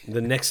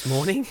next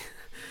morning,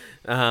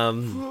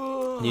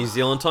 New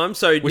Zealand time.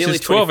 So Which nearly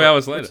is 12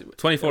 hours later.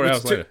 24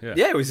 hours later.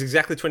 Yeah, it was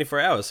exactly 24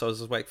 hours. So I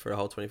was awake for a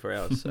whole 24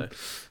 hours. So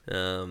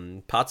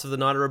parts of the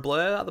night are a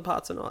blur, other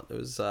parts are not. It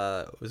was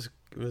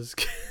it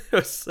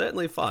was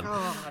certainly fun.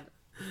 God.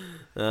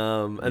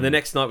 And the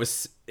next night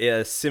was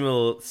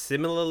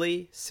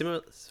similarly. Is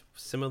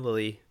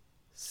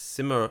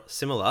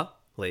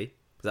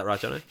that right,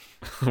 Jono?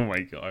 Oh my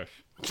gosh.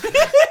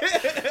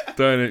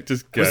 Don't it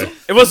just go.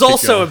 It was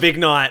also a big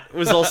night. It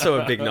was also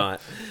a big night.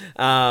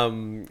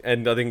 And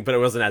I think, but it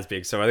wasn't as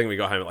big. So I think we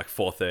got home at like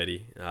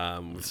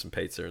 4:30 with some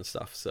pizza and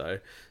stuff. So,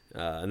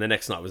 and the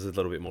next night was a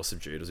little bit more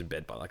subdued. I was in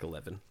bed by like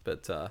 11.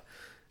 But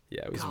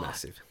yeah, it was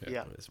massive.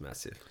 Yeah. It was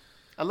massive.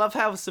 I love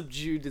how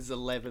subdued is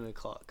 11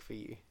 o'clock for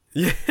you.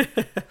 Yeah,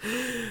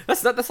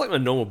 that's like my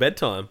normal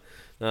bedtime.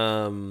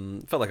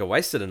 Felt like I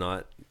wasted a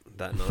night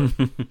that night,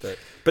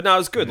 but no, it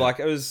was good. Like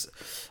I always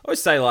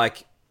say,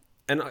 like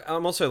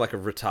I'm also like a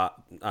retard.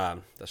 I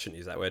shouldn't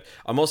use that word.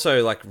 I'm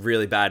also like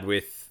really bad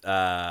with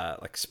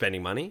like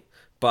spending money,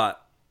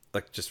 but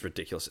like just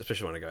ridiculous,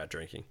 especially when I go out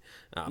drinking.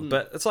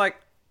 But it's like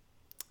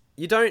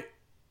you don't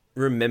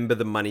remember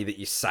the money that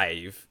you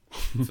save,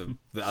 for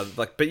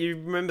but you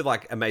remember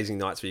like amazing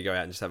nights where you go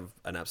out and just have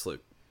an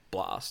absolute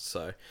blast.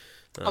 So.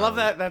 I love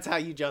that. That's how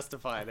you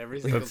justify it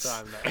every single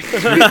time, though.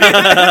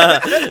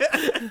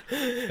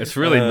 It's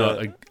really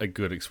not a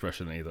good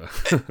expression either.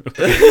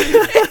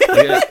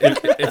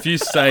 if you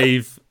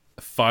save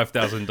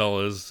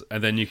 $5,000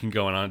 and then you can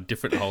go on a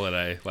different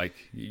holiday, like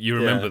you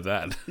remember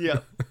that.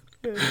 Yeah.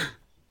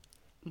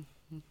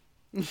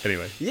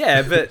 Anyway.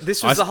 Yeah, but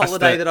this was the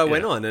holiday that I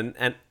went on and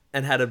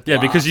had a blast. Yeah,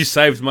 because you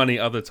saved money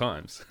other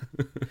times.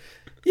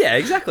 Yeah,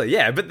 exactly.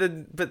 Yeah, but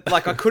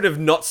like I could have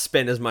not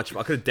spent as much.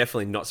 I could have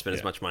definitely not spent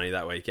as much money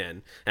that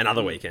weekend and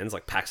other weekends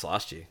like PAX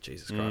last year.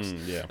 Jesus Christ.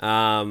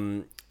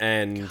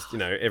 And you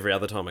know every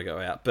other time I go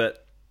out.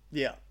 But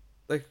yeah,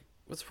 like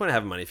what's the point of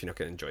having money if you're not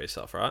going to enjoy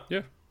yourself, right? Yeah,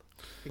 like,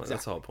 exactly.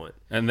 That's the whole point.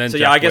 And then so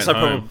Jack I guess went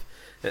I home.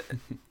 probably.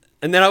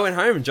 And then I went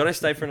home and Johnny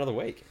stayed for another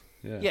week.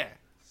 Yeah.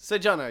 So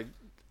Jono,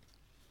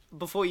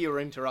 before you were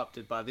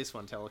interrupted by this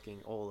one talking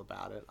all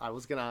about it, I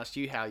was going to ask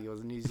you how your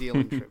New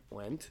Zealand trip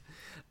went.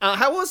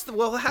 How was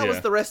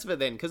the rest of it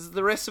then? Because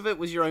the rest of it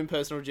was your own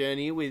personal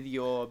journey with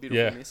your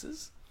beautiful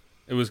missus.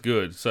 It was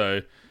good.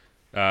 So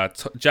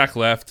Jack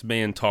left.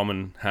 Me and Tom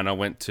and Hannah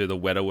went to the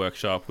Weta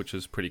workshop, which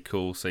was pretty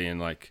cool. Seeing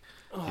like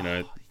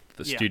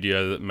the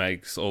studio that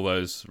makes all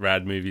those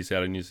rad movies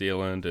out of New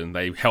Zealand, and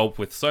they help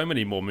with so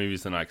many more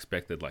movies than I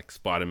expected, like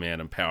Spider-Man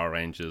and Power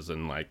Rangers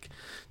and like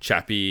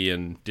Chappie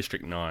and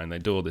District 9. They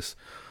do all this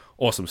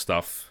awesome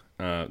stuff.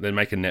 They're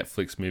making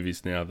Netflix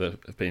movies now that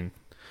have been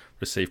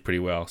received pretty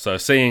well. So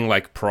seeing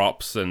like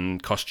props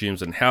and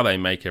costumes and how they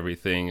make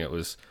everything, it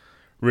was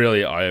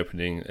really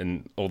eye-opening,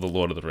 and all the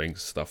Lord of the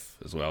Rings stuff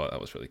as well.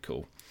 That was really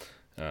cool.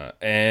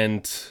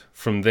 And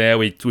from there,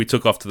 we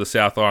took off to the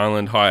South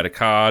Island, hired a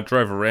car,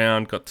 drove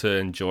around, got to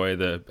enjoy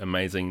the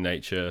amazing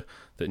nature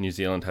that New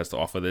Zealand has to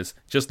offer. There's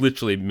just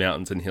literally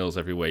mountains and hills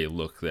everywhere you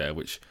look there,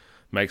 which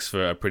makes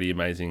for a pretty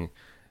amazing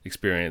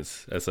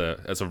experience. As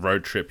a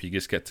road trip, you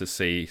just get to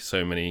see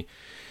so many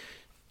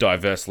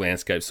diverse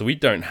landscapes. So we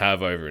don't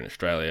have over in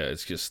Australia.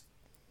 It's just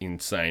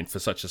insane for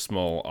such a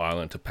small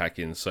island to pack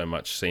in so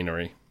much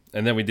scenery.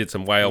 And then we did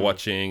some whale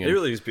watching. And it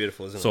really is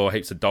beautiful, isn't it? Saw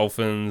heaps of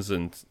dolphins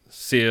and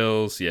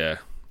seals. Yeah,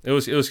 it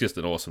was just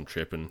an awesome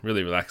trip and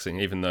really relaxing.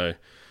 Even though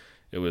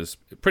it was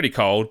pretty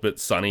cold, but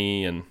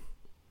sunny and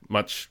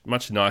much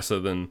nicer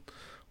than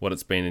what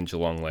it's been in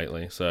Geelong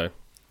lately. So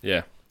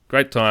yeah,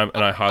 great time,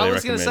 and I highly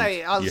recommend.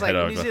 I was you like, head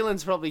over. New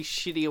Zealand's probably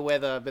shittier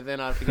weather, but then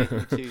I forget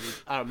the two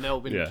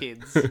Melbourne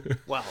kids.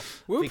 Well,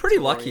 we were pretty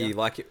lucky.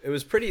 Like it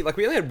was pretty. Like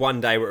we only had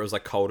one day where it was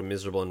like cold and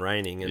miserable and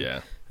raining,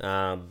 and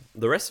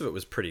the rest of it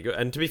was pretty good.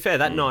 And to be fair,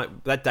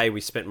 that day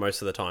we spent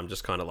most of the time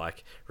just kind of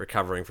like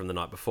recovering from the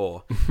night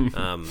before,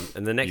 and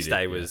the next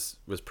day was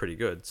pretty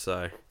good.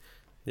 So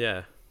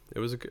yeah, it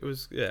was good. It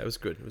was good. It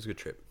was a good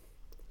trip.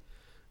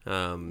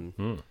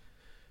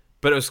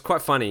 But it was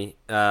quite funny.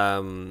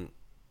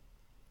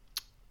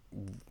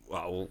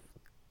 Well,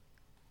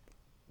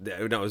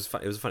 yeah, no, it was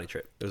fun. It was a funny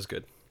trip. It was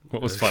good.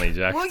 What was funny,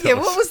 Jack? Well, yeah,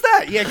 what was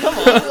that? Yeah, come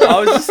on.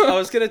 I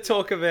was going to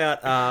talk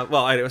about.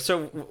 Well, anyway,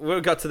 so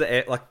we got to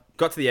the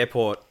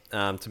airport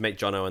to meet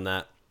Jono and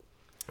that,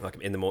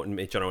 like in the morning,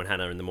 meet Jono and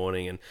Hannah in the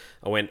morning, and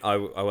I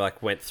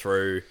went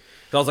through.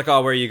 I was like,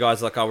 oh, where are you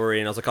guys? Like, oh, we're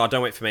in. I was like, oh,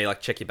 don't wait for me.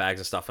 Like, check your bags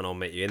and stuff, and I'll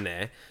meet you in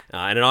there.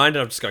 And then I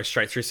ended up just going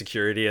straight through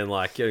security and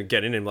like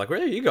get in and like, where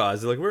are you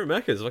guys? They're like, we're at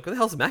Macca's. I'm like, what the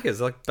hell's Macca's?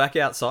 They're like, back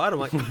outside. I'm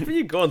like, have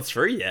you gone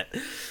through yet?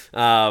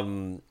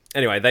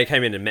 Anyway, they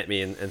came in and met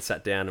me and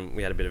sat down, and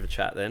we had a bit of a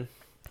chat then.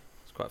 It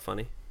was quite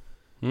funny.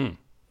 It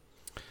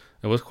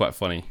was quite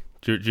funny.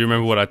 Do you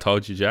remember what I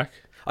told you, Jack?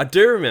 I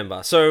do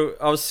remember. So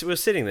we were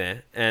sitting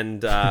there,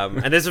 and don't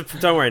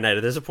worry,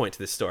 Nate. There's a point to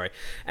this story,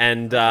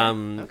 and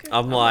I'm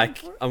gonna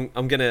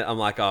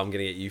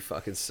get you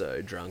fucking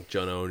so drunk,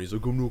 Jono, and he's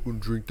like, I'm not gonna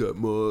drink that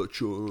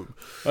much.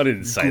 I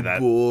didn't say good that,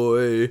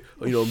 boy.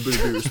 I'm gonna be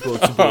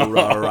responsible,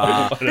 rah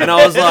rah. And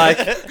I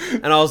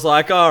was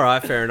like, all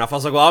right, fair enough. I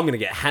was like, well, I'm gonna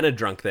get Hannah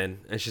drunk then,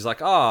 and she's like,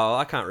 oh,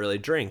 I can't really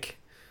drink.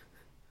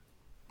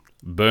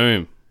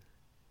 Boom,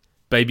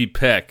 baby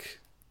Peck,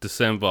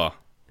 December.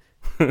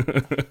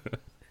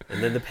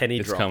 And then the penny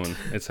it's dropped. Coming.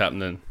 It's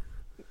happening.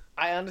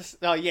 I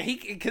understand. Oh, yeah, he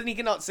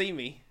cannot see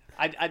me.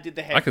 I did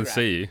the head I can grab.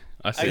 see you.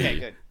 I see you. Okay,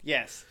 good.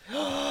 Yes.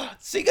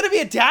 So you're going to be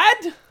a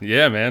dad?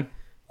 Yeah, man.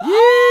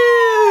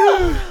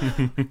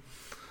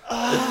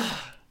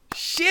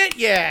 Shit,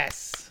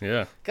 yes.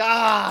 Yeah.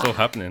 God. It's all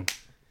happening.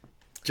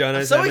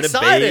 Jono's so having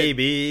excited. a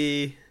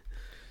baby.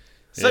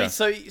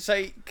 So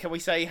can we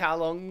say how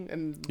long?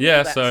 And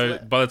yeah, so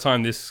by the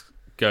time this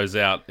goes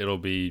out, it'll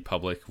be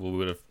public. We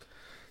would have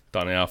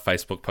done our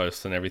Facebook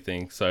posts and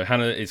everything. So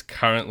Hannah is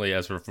currently,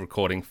 as of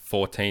recording,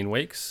 14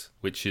 weeks,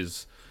 which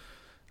is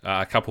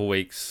a couple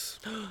weeks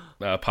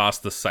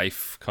past the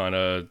safe kind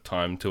of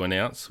time to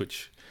announce,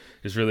 which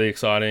is really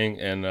exciting.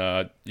 And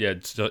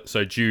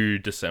so due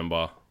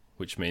December,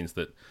 which means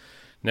that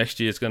Next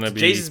year's going to be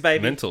Jesus,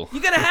 baby. mental.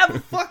 You're gonna have a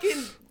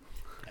fucking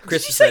Christmas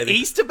Did you say baby.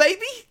 Easter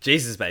baby?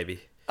 Jesus, baby.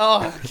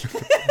 Oh.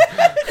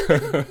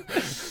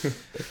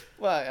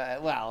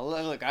 Well,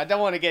 look, I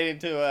don't want to get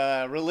into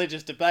a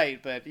religious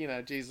debate, but,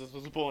 Jesus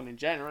was born in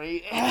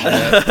January.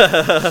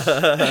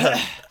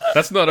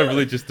 That's not a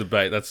religious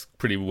debate. That's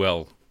pretty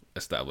well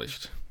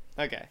established.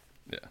 Okay.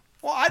 Yeah.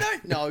 Well, I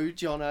don't know,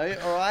 Jono,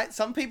 alright?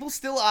 Some people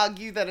still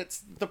argue that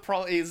it's the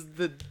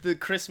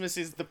Christmas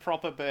is the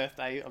proper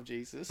birthday of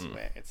Jesus,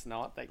 where it's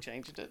not. They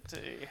changed it to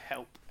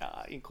help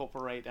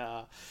incorporate,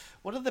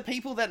 what are the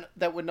people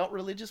that were not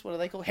religious? What are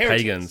they called?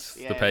 Heretics. Pagans.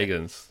 Yeah. The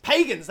pagans.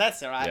 Pagans,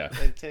 that's alright. Yeah.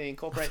 To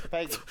incorporate the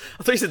pagans.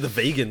 I thought you said the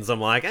vegans.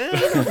 I'm like,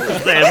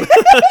 them.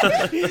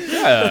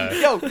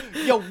 Yeah.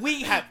 Yo,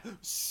 we have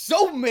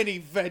so many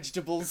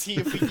vegetables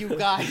here for you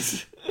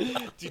guys.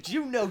 Did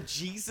you know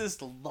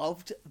Jesus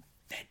loved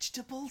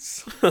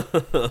vegetables?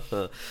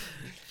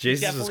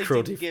 Jesus was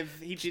cruelty.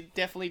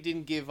 Definitely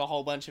didn't give a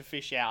whole bunch of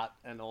fish out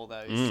and all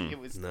those. It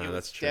was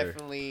that's true.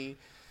 Definitely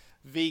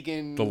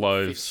vegan. The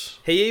loaves.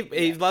 Fish.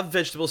 He loved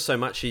vegetables so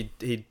much he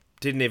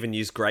didn't even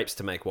use grapes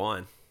to make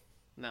wine.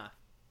 No,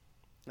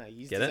 he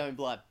used Get his it? own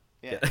blood.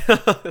 Yeah.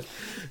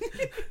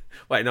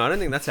 Wait, no, I don't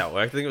think that's how it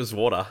worked. I think it was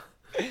water.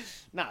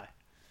 No.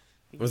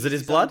 He Was used it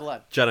his own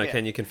blood? Jono, Yeah.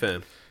 can you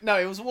confirm? No,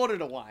 it was water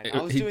to wine. I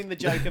was doing the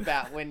joke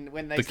about when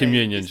they The say,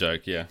 communion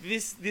joke, yeah.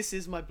 This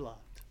is my blood.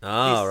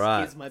 Oh, This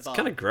right. is my It's blood.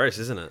 kind of gross,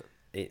 isn't it?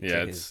 Taking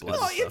it's- his blood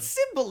No, and stuff. it's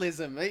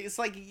symbolism. It's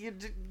like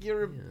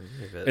you're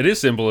But- It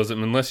is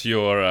symbolism, unless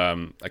you're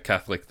a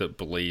Catholic that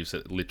believes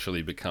it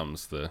literally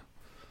becomes the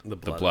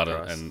blood,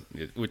 of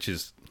Christ. which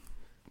is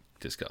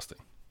disgusting.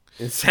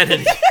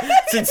 Insanity.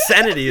 It's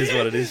insanity is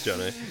what it is,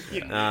 Jono.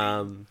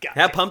 Gotcha.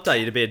 How pumped are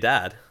you to be a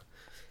dad?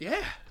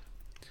 yeah.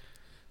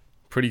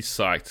 Pretty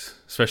psyched,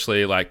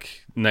 especially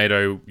like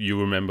NATO. You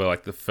remember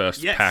like the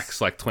first Yes.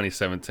 PAX, like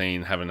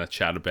 2017, having a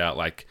chat about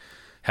like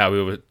how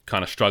we were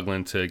kind of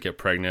struggling to get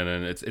pregnant,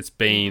 and it's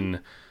been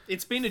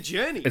a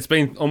journey. it's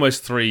been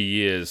almost 3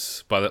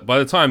 years. By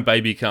the time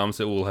baby comes,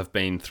 it will have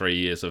been 3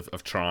 years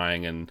of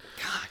trying and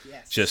God,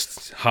 yes.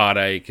 just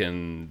heartache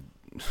and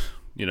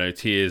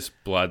tears,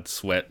 blood,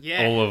 sweat,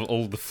 Yeah.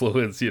 all the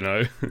fluids,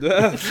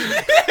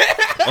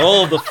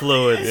 All the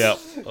fluids. Yep,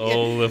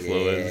 all the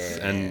fluids,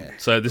 and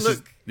so this is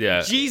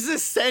Look,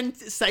 Jesus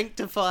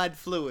sanctified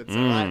fluids.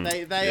 All right,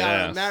 they are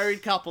a yes.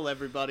 married couple.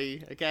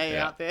 Everybody, okay,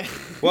 Yeah. out there.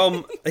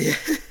 Well,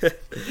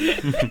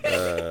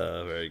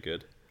 very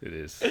good. it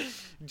is.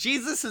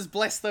 Jesus has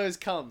blessed those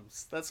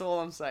cums. That's all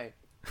I'm saying.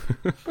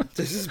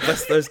 Jesus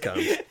bless those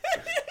cunts.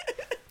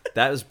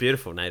 That was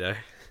beautiful, NATO.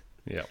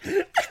 Yep.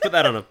 Put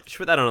that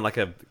on like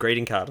a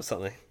greeting card or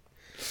something.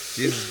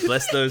 Jesus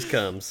bless those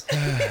cums.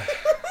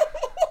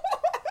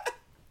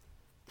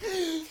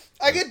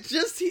 I could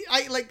just,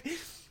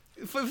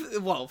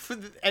 for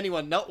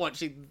anyone not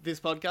watching this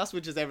podcast,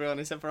 which is everyone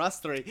except for us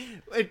three,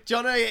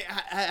 Jono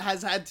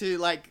has had to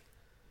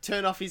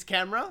turn off his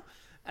camera,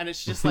 and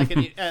it's just like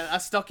a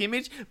stock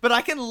image. But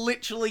I can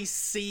literally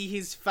see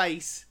his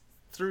face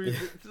through,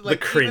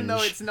 even though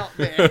cringe. it's not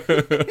there.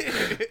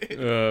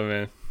 Oh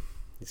man,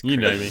 you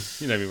know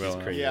me well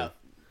enough. Yeah.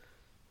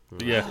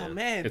 But yeah, Oh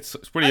man, it's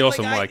pretty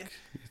awesome. You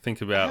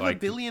think I about have a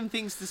billion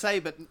things to say,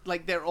 but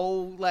they're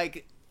all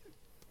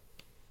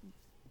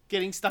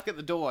getting stuck at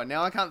the door.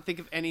 Now I can't think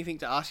of anything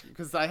to ask you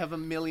because I have a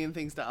million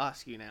things to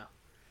ask you now.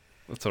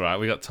 That's all right.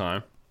 We got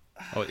time.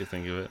 I'll let you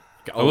think of it.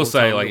 I All will the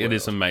say, time in the it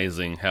is world.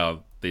 amazing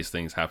how these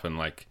things happen.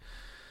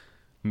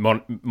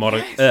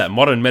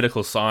 Modern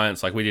medical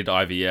science. We did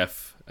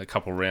IVF, a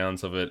couple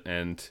rounds of it,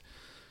 and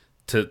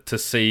to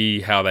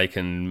see how they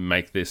can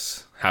make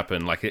this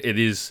happen. It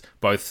is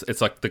both. It's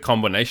like the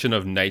combination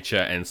of nature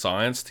and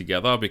science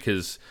together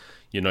because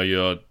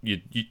you're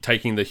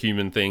taking the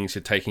human things,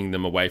 you're taking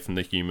them away from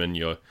the human,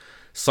 you're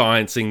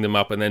sciencing them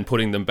up and then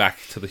putting them back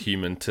to the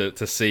human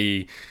to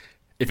see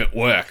if it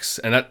works,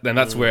 and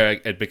that's where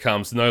it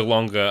becomes no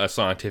longer a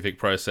scientific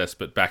process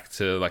but back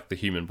to the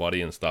human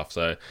body and stuff.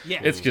 So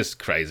Yeah. it's just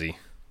crazy.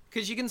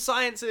 Because you can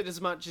science it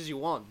as much as you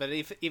want, but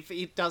if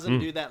it doesn't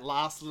do that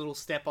last little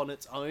step on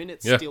its own,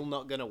 it's Yeah. still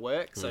not going to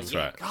work. So That's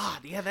yeah, right. God,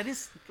 yeah, that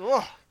is.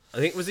 Oh. I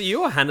think, was it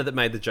you or Hannah that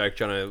made the joke,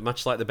 Jono?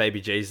 Much like the baby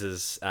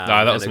Jesus. No,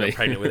 that was and they me. got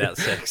pregnant without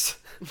sex.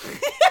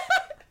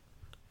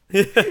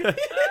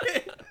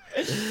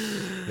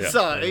 Yeah.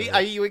 So,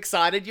 are you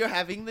excited you're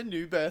having the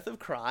new birth of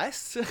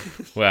Christ?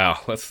 Wow,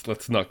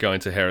 let's not go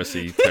into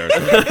heresy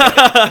territory.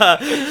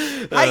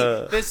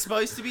 Hey, there's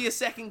supposed to be a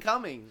second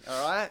coming,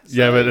 all right?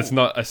 Yeah, So- but it's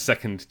not a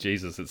second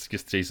Jesus. It's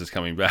just Jesus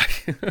coming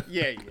back.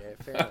 Yeah,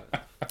 fair enough.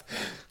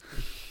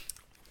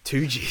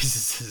 Two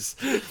Jesuses.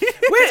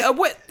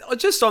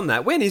 Just on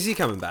that, when is he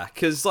coming back?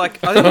 Because I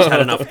think he's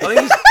had enough.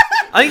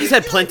 I think he's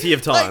had plenty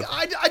of time.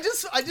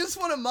 I just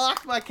want to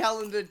mark my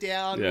calendar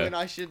down Yeah. when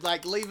I should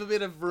leave a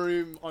bit of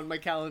room on my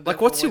calendar.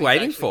 What's for he when he's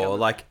waiting actually for? coming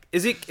back.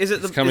 Is it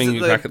the coming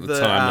is it back at the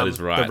time that is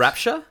right. The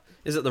rapture?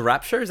 Is it the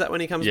rapture? Is that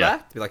when he comes Yeah.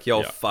 back? To be like,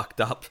 y'all Yeah. fucked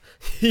up.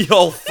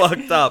 Y'all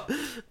fucked up.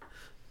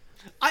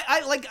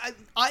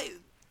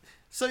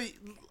 So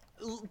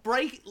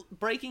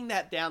breaking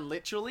that down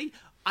literally,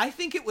 I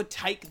think it would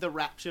take the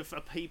rapture for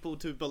people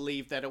to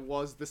believe that it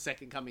was the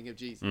second coming of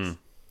Jesus.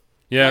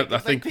 Yeah, Like, I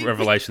think people-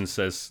 Revelation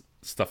says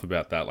stuff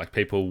about that. Like,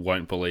 people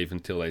won't believe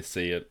until they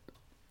see it.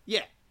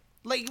 Yeah,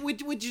 like we're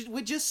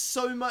just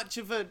so much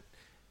of a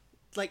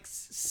like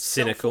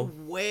Cynical.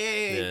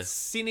 self-aware, Yeah.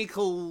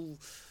 cynical.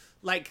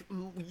 Like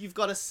you've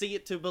got to see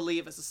it to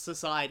believe it's a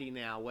society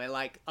now, where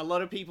like a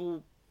lot of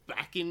people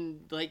back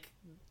in like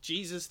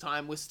Jesus'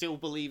 time were still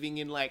believing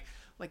in like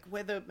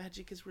whether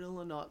magic is real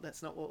or not.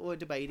 That's not what we're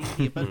debating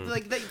here, but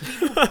like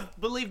people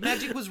believe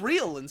magic was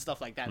real and stuff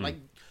like that.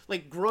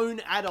 Like grown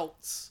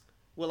adults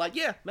were like,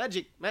 yeah,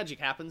 magic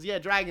happens. Yeah,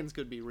 dragons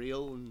could be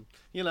real, and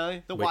you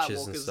know the White Witches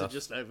and Walkers are stuff.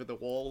 just over the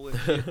wall.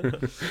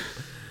 And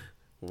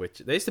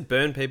shit. They used to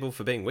burn people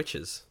for being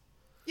witches.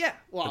 Yeah,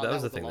 well, But that that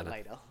was was the a thing lot that-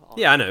 later. on.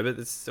 Yeah, I know, but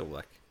it's still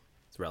like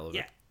it's relevant.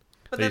 Yeah,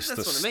 but They that's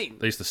used to what I mean.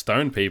 They used to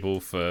stone people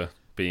for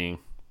being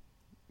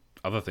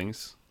other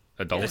things,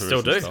 adulterers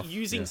still do. and stuff.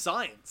 Using Yeah.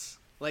 science.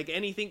 Like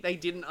anything they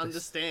didn't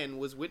understand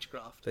was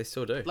witchcraft. They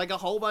still do. Like a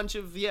whole bunch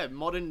of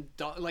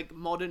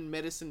modern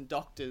medicine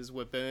doctors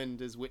were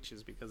burned as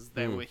witches because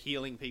they were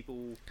healing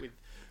people with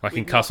Like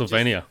in with not just-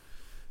 Castlevania.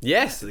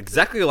 Yes,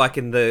 exactly like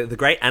in the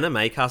great anime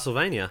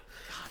Castlevania.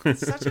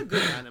 It's such a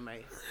good anime.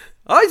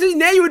 Oh, so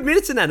now you admit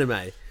it's an anime.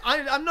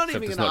 I'm not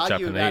Except even it's going not to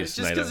argue about it. Japanese,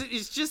 Just because Nato.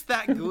 it's just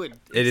that good.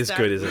 It It's is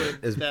good, isn't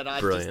it? good It's that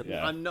brilliant.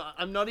 Yeah.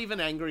 I'm not even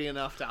angry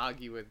enough to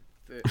argue with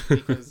it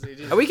because it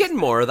is. Are we getting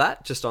more of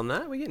that? Just on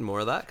that, are we getting more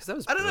of that because that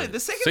was. I don't know. brilliant. The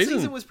second Season-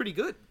 season was pretty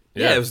good.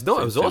 Yeah, it was no,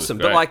 it was season two awesome.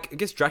 But great. like, I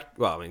guess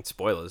well, I mean,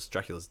 spoilers.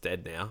 Dracula's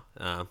dead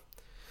now.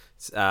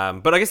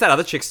 But I guess that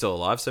other chick's still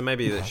alive, so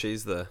maybe that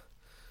she's the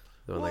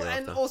one Well, they go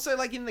and after. also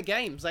like in the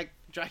games, like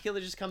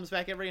Dracula just comes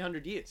back every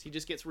 100 years. He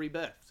just gets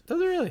rebirthed. Does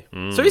it really?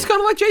 So he's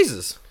kind of like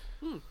Jesus.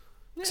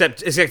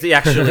 Except he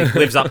actually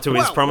lives up to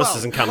his Well, promises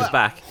well, and comes well.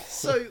 back.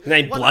 So And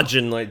they one-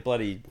 bludgeon like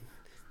bloody.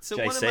 So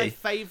one of my JC.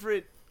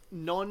 favorite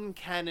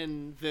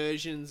non-canon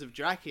versions of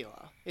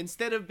Dracula,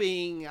 instead of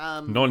being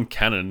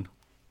Non-canon.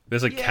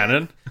 There's a Yeah.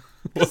 canon?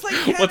 'Cause,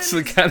 like, What's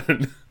the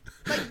canon?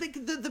 like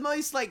the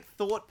most like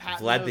thought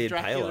pattern Vlad of the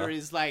Dracula Impaler.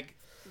 is like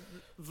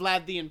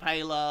Vlad the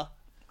Impaler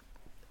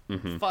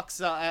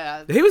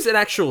fucks He was an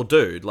actual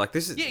dude. Like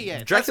this is. yeah,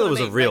 that's Dracula what was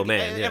I a mean. real Like,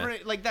 man. Yeah.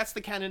 like that's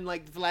the canon.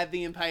 Like Vlad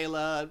the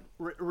Impaler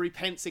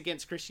repents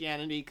against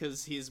Christianity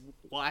because his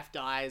wife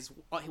dies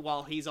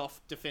while he's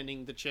off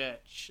defending the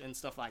church and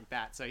stuff like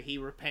that. So he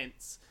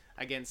repents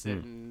against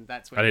it, and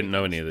that's when I he didn't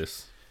know becomes- any of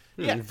this.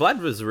 Yeah, Vlad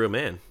was a real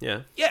man.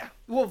 Yeah. yeah.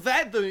 Well,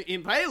 Vlad the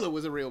Impaler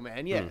was a real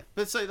man. Yeah, Hmm.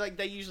 but so like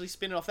they usually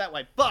spin it off that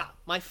way. But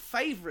my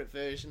favorite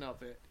version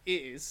of it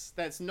is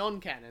that's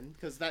non-canon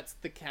because that's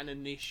the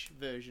canon-ish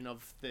version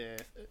of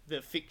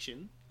the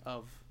fiction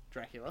of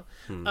Dracula.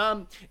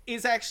 Hmm.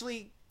 Is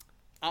actually.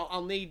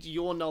 I'll need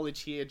your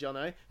knowledge here,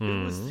 Jono.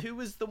 Who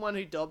was the one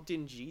who dubbed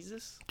in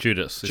Jesus?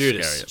 Judas.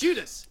 Judas. Iscariot.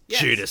 Judas.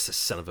 Yes. Judas, the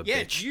son of a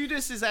Yeah, bitch.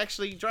 Judas is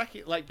actually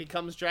Dracula. Like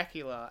becomes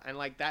Dracula, and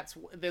like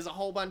there's a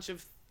whole bunch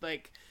of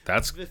like.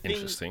 That's The thing-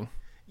 interesting.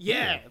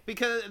 Yeah,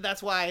 because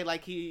that's why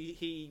like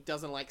he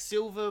doesn't like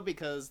silver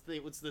because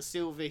it was the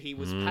silver he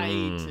was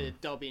paid to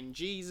dub in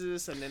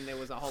Jesus, and then there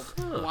was a whole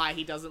why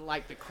he doesn't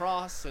like the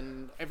cross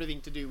and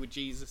everything to do with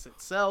Jesus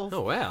itself.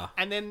 Oh wow.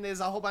 And then there's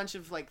a whole bunch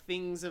of like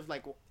things of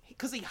like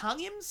because he hung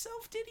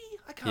himself, did he?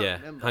 I can't Yeah,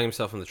 remember. hung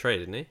himself on the tree,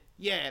 didn't he?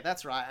 Yeah,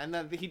 that's right. And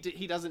then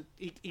he doesn't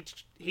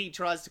he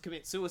tries to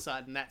commit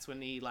suicide, and that's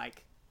when he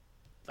like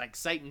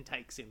Satan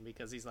takes him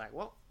because he's like,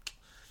 well,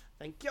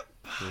 thank you.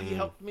 He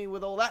helped me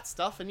with all that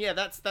stuff, and yeah,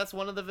 that's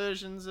one of the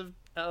versions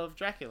of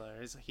Dracula.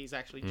 Is he's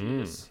actually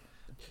Judas,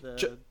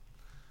 Jo-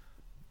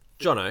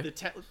 Jono,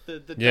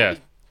 the Yeah.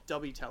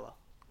 Dubby teller.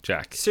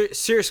 Jack.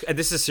 serious.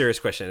 This is a serious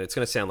question. It's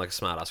going to sound like a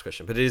smart ass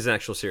question, but it is an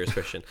actual serious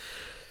question.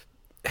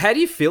 How do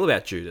you feel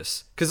about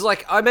Judas? Because,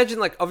 like, I imagine,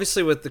 like,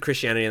 obviously with the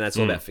Christianity and that's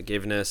all about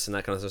forgiveness and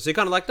that kind of stuff. So you're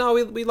kind of like, no,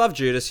 we love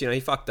Judas. You know, he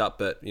fucked up,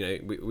 but you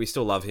know, we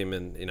still love him,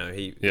 and you know,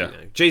 Yeah. you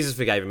know, Jesus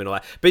forgave him and all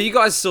that. But you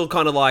guys still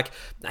kind of like,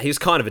 nah, he was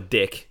kind of a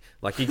dick.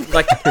 Like he,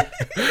 like,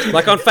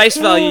 like on face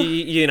value,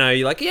 you know,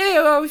 you're like,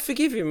 yeah, well, we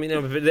forgive him, you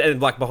know, but, and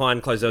like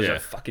behind closed doors, Yeah.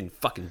 you're like,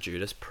 fucking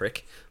Judas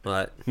prick.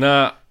 Like,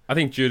 Nah, I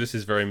think Judas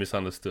is very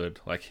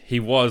misunderstood. Like, he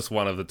was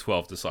one of the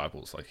 12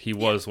 disciples. Like, he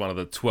was one of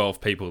the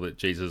 12 people that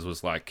Jesus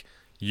was like,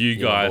 you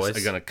guys boys.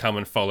 are going to come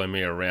and follow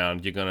me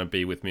around. You're going to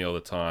be with me all the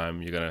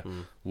time. You're going to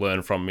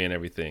learn from me and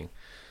everything.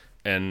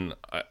 And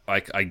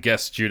I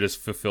guess Judas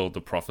fulfilled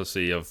the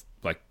prophecy of,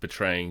 like,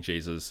 betraying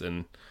Jesus.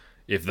 And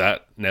if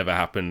that never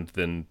happened,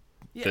 then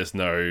there's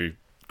no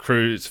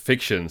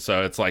crucifixion.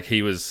 So it's like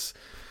he was...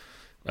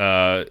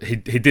 he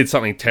did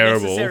something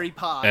terrible. Necessary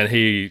part. And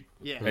he...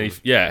 Yeah.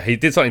 And he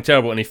did something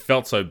terrible, and he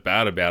felt so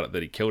bad about it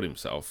that he killed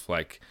himself.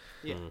 Like,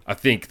 Yeah. I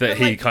think that But,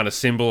 he like- kind of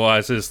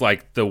symbolizes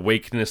like the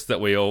weakness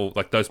that we all,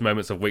 like those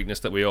moments of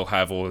weakness that we all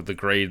have, or the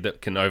greed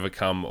that can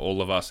overcome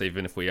all of us.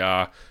 Even if we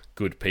are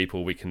good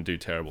people, we can do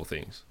terrible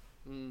things.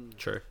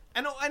 true.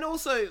 And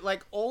also,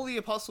 like, all the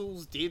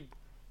apostles did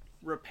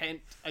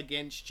repent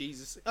against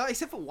Jesus. Oh,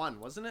 except for one,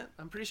 wasn't it?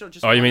 I'm pretty sure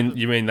just Oh, you one of mean them.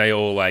 you mean they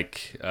all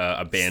like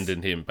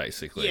abandoned him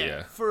basically? Yeah,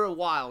 Yeah. for a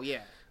while,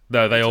 yeah.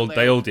 No, they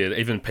all did.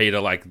 Even Peter,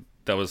 like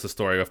that was the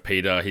story of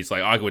Peter. He's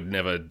like, I would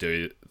never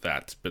do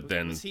that, but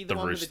then Was he the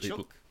one with the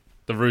chook?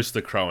 The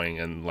rooster crowing,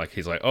 and like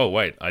he's like, oh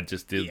wait, I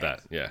just did Yes.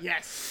 that. Yeah.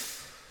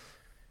 Yes.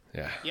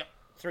 Yeah. Yep.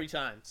 3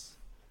 times.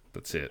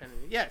 That's it. And,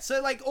 yeah.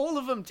 So like all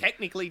of them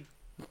technically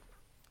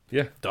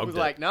Yeah. Dogged was it.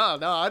 like, no,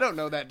 I don't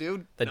know that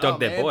dude. They No,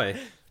 dogged their man. boy.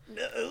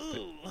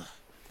 No.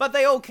 But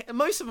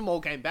most of them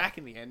all came back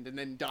in the end and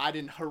then died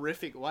in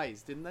horrific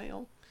ways, didn't they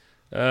all?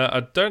 I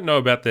don't know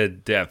about their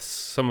deaths.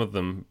 Some of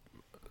them,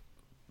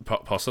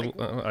 possible.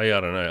 I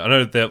don't know. I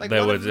know that Like they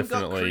one were of them got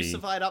definitely.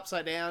 crucified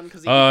upside down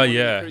because he Oh, didn't want to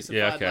yeah, be crucified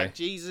yeah, okay. like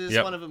Jesus.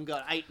 Yep. One of them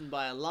got eaten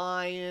by a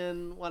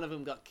lion. One of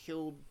them got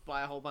killed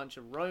by a whole bunch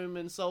of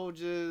Roman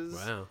soldiers.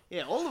 Wow.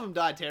 Yeah, all of them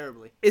died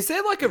terribly. Is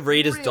there like a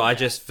Reader's Real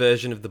Digest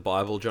version of the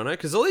Bible, Jono?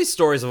 Because all these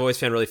stories I've always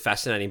found really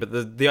fascinating,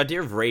 but the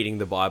idea of reading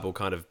the Bible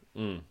kind of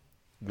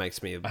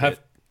makes me a bit...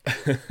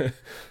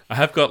 I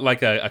have got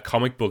like a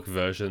comic book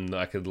version that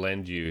I could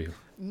lend you.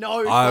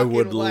 No, I fucking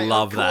would way.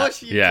 love Of course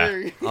that. you Yeah.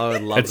 do. I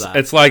would love that.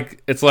 It's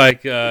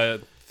like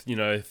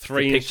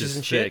 3 pictures inches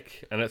and shit?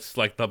 thick, and it's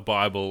like the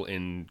Bible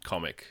in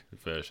comic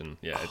version.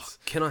 Yeah,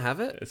 Can I have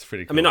it? it's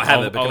pretty cool. I mean, not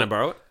have it, but can I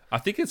borrow it? I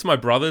think it's my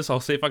brother's. I'll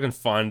see if I can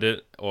find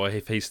it, or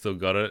if he's still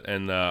got it,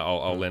 and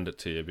I'll lend it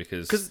to you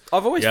because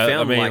I've always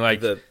found like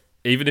the...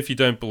 even if you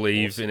don't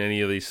believe in any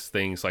of these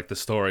things, like the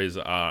stories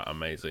are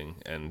amazing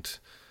and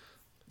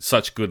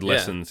such good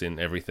lessons in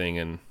everything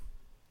and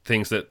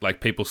things that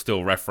like people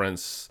still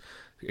reference,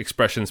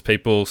 expressions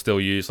people still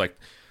use, like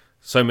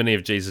so many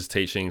of Jesus'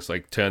 teachings,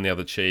 like turn the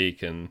other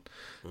cheek and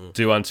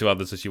do unto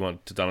others as you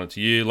want to done unto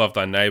you, love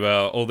thy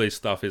neighbor. All these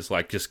stuff is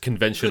like just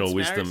conventional Good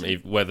wisdom.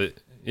 Samaritan.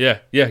 Yeah,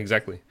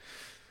 exactly.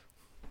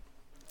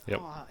 Yep.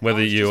 Oh, Whether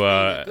I was you just being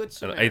are a good an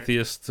Samaritan.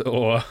 atheist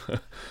or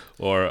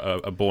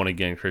a born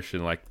again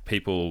Christian, like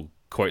people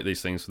quote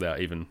these things without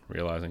even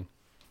realizing.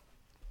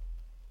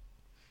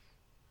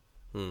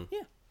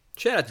 Yeah.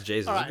 Shout out to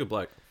Jesus. All He's right. a good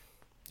bloke.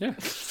 Yeah.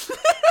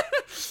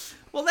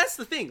 Well, that's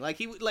the thing. Like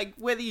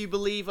whether you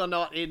believe or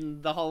not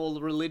in the whole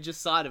religious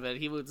side of it,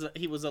 he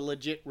was a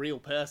legit real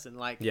person.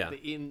 Like Yeah.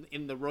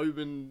 in the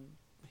Roman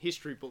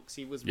history books,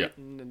 he was Yeah.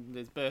 written, and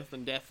there's birth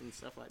and death and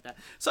stuff like that.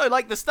 So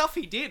like the stuff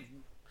he did,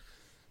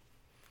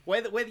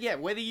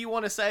 whether you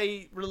want to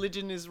say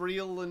religion is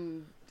real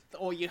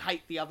or you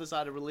hate the other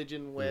side of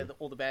religion where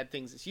all the bad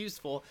things it's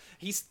used for,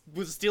 he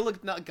was still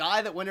a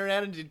guy that went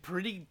around and did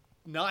pretty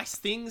nice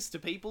things to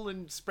people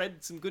and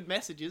spread some good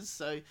messages.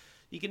 So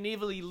you can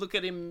easily look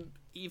at him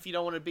if you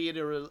don't want to be it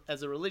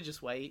as a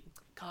religious way.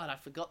 God, I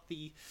forgot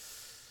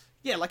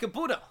like a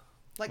Buddha.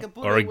 Like a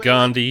Buddha. Or a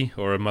Gandhi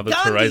or a Mother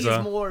Gandhi Teresa.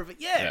 is more of it.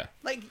 Yeah. Yeah.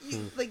 Like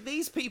like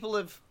these people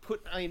have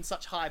put in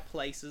such high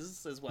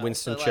places as well.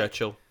 Winston So, like,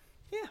 Churchill.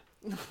 yeah.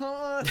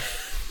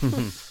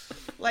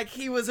 Like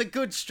he was a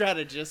good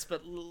strategist,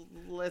 but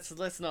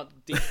let's not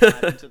deep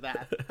dive into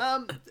that.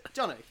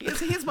 Jono,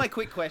 here's my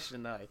quick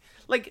question though.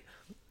 Like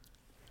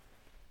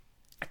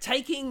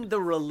taking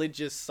the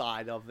religious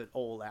side of it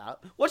all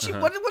out, what's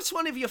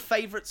one of your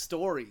favorite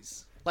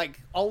stories?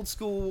 Like old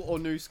school or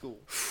new school?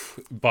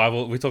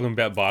 Bible. We're talking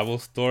about Bible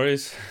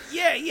stories.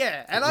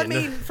 Yeah. And I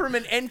mean from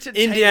an entertainment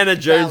Indiana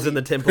Jones value. and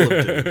the Temple of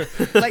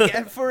Doom.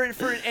 Like for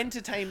an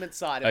entertainment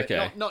side of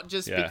Okay. it, not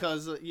just Yeah.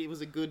 because it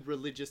was a good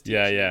religious teaching.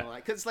 Yeah.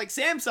 Because like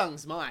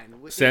Samsung's mine.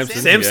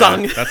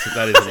 Samsung. Yeah,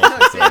 that is an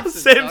awesome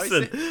story.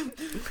 Samson.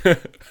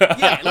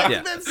 Yeah, like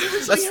Yeah. that's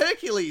seriously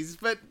Hercules,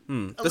 but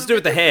Let's do it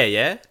with the hair,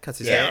 yeah? Cuts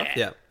his hair off.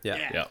 Yeah. Yeah.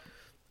 Yeah.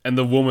 And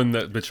the woman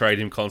that betrayed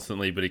him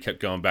constantly, but he kept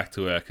going back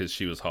to her because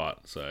she was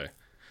hot. So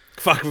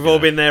Fuck, we've all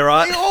been there,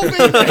 right? They all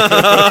been there.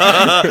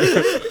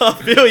 I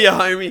feel you,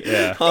 homie.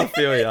 Yeah. I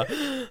feel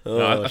you.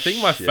 No, I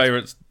think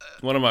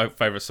one of my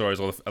favorite stories,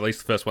 or at least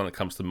the first one that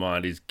comes to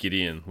mind, is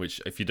Gideon.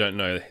 Which, if you don't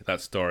know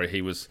that story,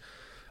 he was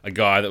a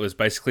guy that was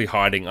basically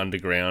hiding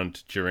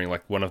underground during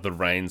like one of the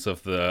reigns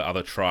of the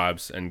other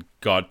tribes, and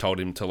God told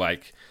him to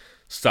like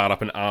start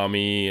up an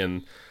army,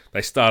 and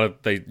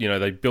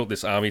they built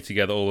this army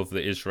together, all of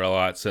the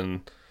Israelites,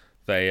 and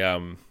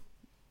and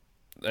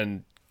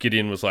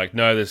Gideon was like,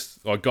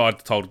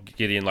 God told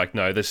Gideon like,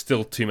 no, there's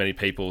still too many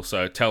people,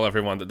 so tell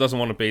everyone that doesn't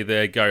want to be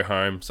there, go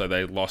home. So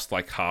they lost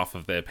like half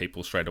of their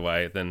people straight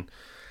away. Then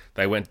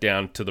they went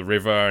down to the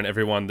river, and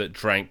everyone that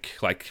drank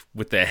like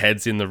with their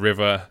heads in the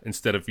river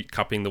instead of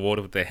cupping the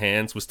water with their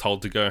hands was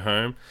told to go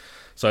home.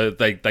 So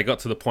they got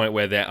to the point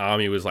where their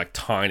army was like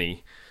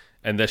tiny,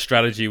 and their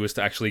strategy was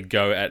to actually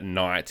go at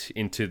night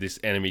into this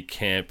enemy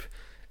camp,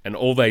 and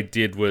all they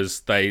did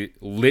was they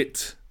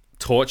lit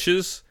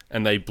torches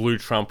and they blew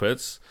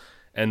trumpets,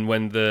 and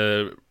when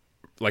the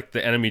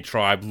enemy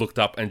tribe looked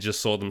up and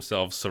just saw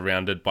themselves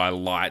surrounded by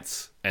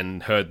lights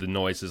and heard the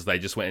noises, they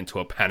just went into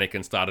a panic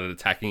and started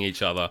attacking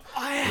each other.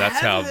 And that's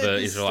how the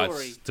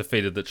Israelites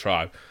defeated the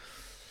tribe.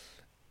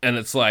 And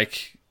it's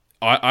like,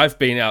 I've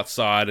been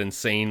outside and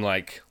seen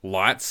like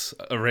lights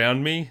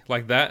around me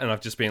like that, and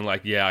I've just been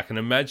like, yeah, I can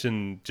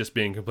imagine just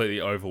being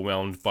completely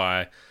overwhelmed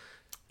by.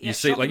 You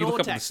see, like you look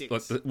up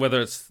whether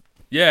it's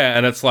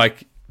and it's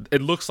like it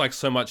looks like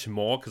so much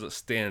more because it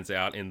stands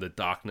out in the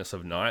darkness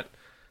of night,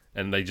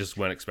 and they just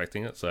weren't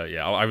expecting it. So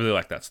yeah, I really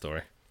like that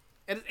story.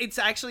 And it's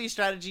actually a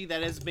strategy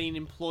that has been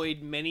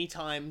employed many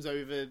times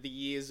over the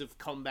years of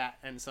combat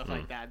and stuff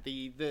like that.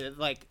 The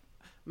like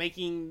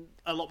making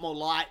a lot more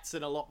lights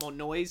and a lot more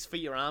noise for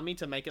your army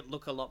to make it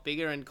look a lot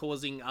bigger and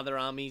causing other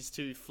armies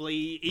to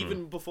flee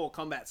even before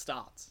combat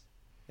starts.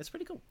 It's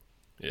pretty cool.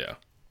 Yeah,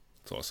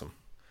 it's awesome.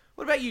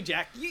 What about you,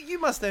 Jack? You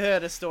must have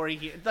heard a story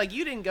here. Like,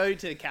 you didn't go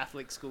to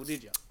Catholic school,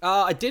 did you?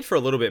 I did for a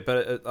little bit,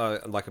 but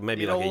like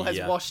maybe It like all a has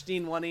year. washed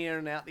in one ear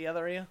and out the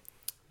other ear?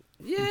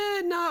 Yeah,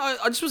 no,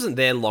 I just wasn't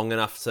there long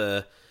enough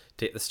to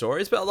get the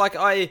stories. But like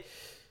I've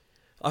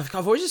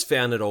always just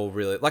found it all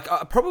really like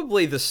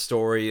probably the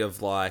story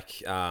of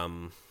like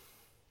well,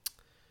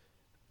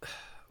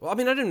 I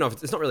mean, I don't know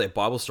if it's not really a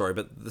Bible story,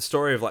 but the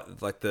story of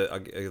like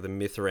the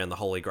myth around the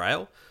Holy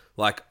Grail.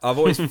 Like I've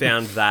always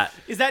found that.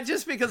 Is that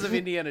just because of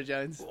Indiana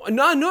Jones?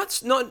 No,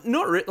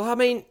 not really. I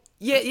mean,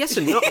 yeah, yes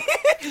and no.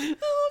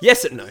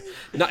 Yes and no.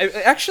 No,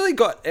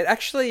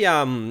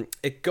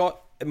 it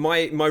got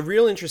my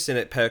real interest in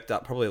it perked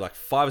up probably like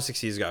 5 or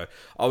 6 years ago.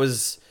 I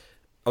was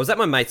at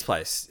my mate's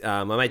place.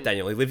 My mate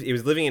Daniel. He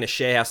was living in a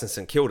share house in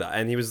St Kilda,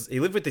 and he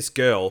lived with this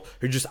girl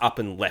who just up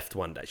and left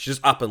one day. She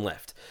just up and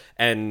left,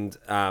 and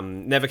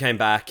never came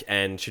back.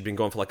 And she'd been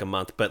gone for like a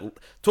month, but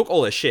took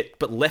all her shit,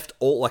 but left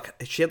all like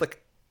she had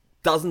like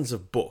dozens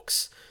of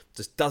books,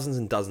 just dozens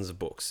and dozens of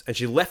books, and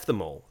she left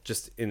them all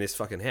just in this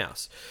fucking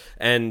house.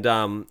 And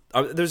there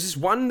was this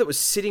one that was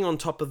sitting on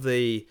top of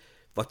the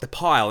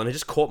pile, and it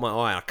just caught my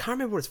eye. I can't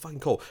remember what it's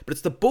fucking called, but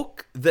it's the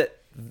book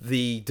that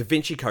the Da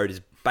Vinci Code is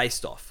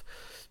based off,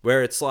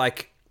 where it's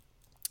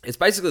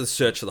basically the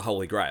search for the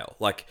Holy Grail.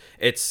 Like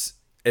I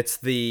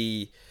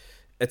can't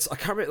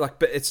remember, like,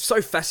 but it's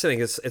so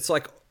fascinating. It's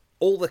like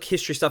all the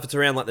history stuff. It's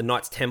around like the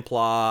Knights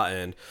Templar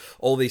and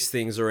all these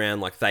things around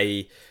like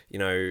they,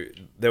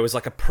 there was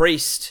like a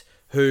priest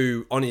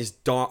who on his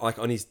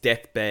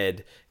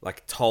deathbed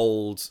like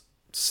told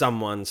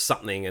someone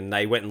something, and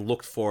they went and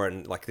looked for it,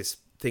 and like this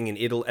thing in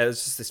Italy. It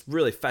was just this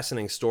really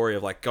fascinating story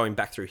of like going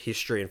back through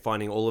history and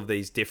finding all of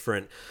these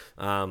different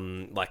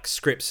like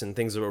scripts and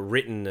things that were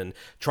written, and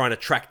trying to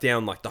track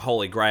down like the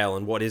Holy Grail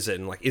and what is it,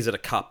 and like is it a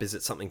cup, is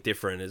it something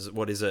different,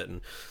 what is it,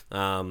 and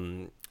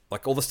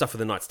like all the stuff with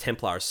the Knights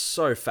Templar is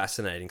so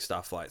fascinating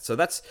stuff. Like, so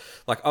that's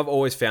like, I've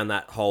always found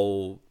that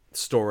whole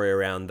story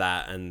around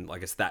that, and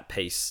like it's that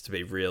piece to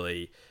be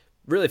really,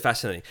 really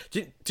fascinating.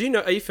 Do you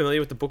know? Are you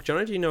familiar with the book,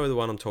 Jono? Do you know the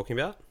one I'm talking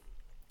about?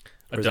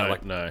 I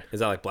don't know. Is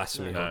that like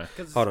blasphemy? No.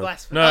 Because it's Hold on.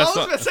 blasphemous. No, I it's was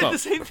not- going to it's say not. the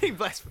same thing.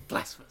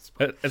 Blasphemous.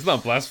 It's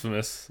not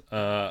blasphemous.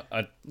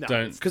 I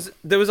don't. Because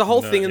there was a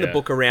whole No, thing in the yeah.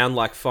 book around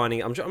like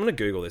finding. I'm going to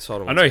Google this.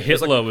 Hold on. I know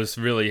Hitler was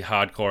really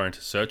hardcore into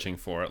searching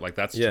for it. Like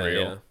that's Yeah,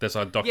 real. yeah. There's a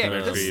Yeah,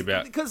 documentary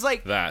about because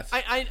like that.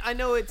 I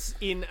know it's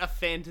in a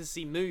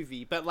fantasy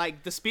movie, but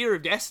like the Spear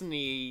of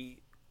Destiny,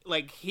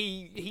 like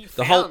he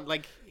The found whole-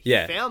 like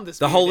Yeah, found the the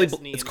Spear Holy. of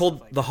Destiny. It's and called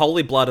stuff like The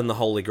Holy Blood and the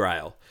Holy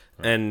Grail,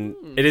 and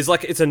it is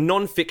like it's a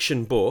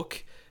non-fiction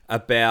book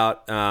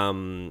about.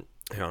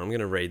 Hang on, I'm going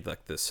to read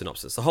like the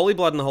synopsis. The Holy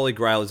Blood and the Holy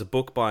Grail is a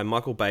book by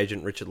Michael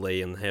Bagent, Richard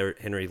Lee, and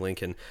Henry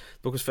Lincoln.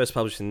 The book was first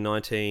published in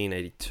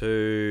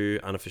 1982.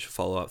 Unofficial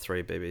follow-up,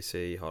 3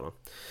 BBC. Hold on.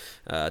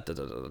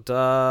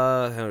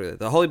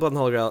 The Holy Blood and the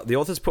Holy Grail. The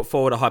authors put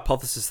forward a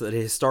hypothesis that a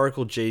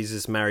historical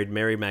Jesus married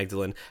Mary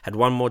Magdalene, had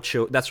one more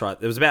child. That's right.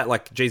 It was about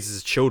like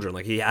Jesus' children.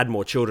 Like he had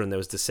more children. There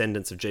was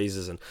descendants of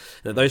Jesus, and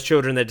those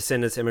children, their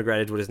descendants,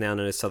 emigrated to what is now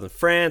known as southern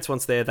France.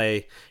 Once there,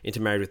 they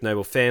intermarried with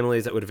noble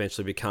families that would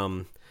eventually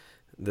become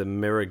the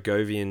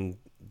Merovingian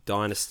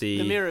dynasty.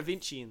 The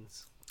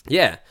Merovingians.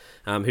 Yeah,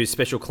 whose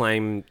special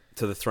claim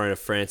to the throne of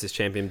France is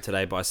championed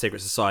today by a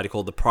secret society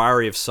called the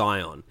Priory of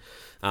Sion.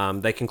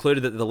 They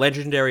concluded that the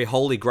legendary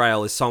Holy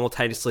Grail is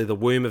simultaneously the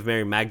womb of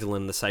Mary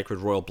Magdalene and the sacred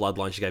royal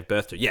bloodline she gave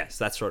birth to. Yes,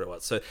 that's what it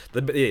was. So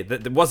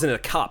there wasn't a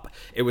cup.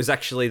 It was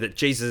actually that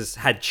Jesus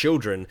had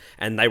children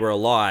and they were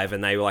alive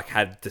and they like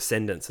had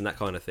descendants and that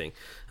kind of thing.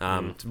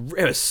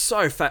 It was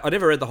so I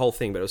never read the whole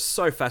thing, but it was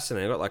so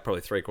fascinating. I got like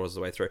probably 3/4 of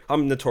the way through.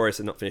 I'm notorious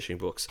at not finishing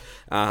books.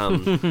 So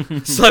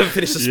I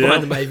finished The Spy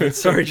and the Maven.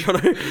 Sorry,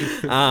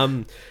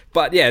 Jono.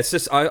 But yeah, it's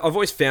just I've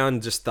always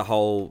found just that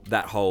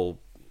whole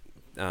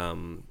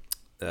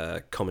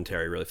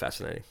commentary really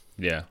fascinating.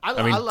 Yeah, I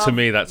I mean, love to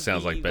me that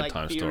sounds the, like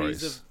bedtime theories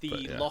stories. of the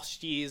but yeah.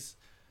 lost years.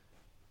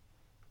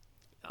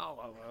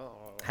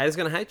 Oh. Haters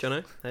gonna hate,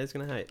 Jono. Haters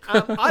gonna hate.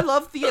 I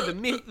love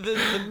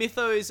the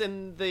mythos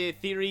and the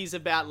theories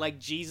about like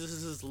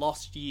Jesus's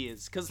lost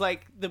years, because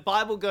like the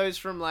Bible goes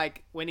from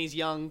like when he's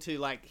young to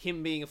like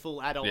him being a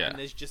full adult, Yeah. and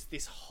there's just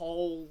his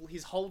whole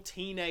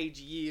teenage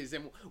years,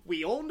 and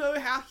we all know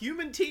how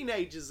human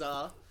teenagers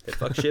are. They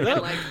fuck shit And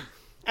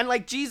up.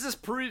 like Jesus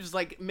proves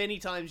like many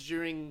times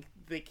during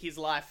his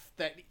life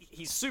that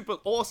he's super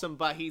awesome,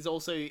 but he's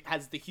also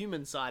has the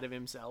human side of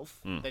himself,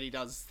 that he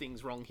does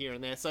things wrong here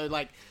and there. So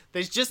like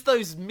there's just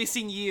those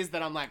missing years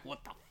that I'm like,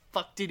 what the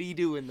fuck did he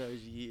do in those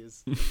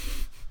years?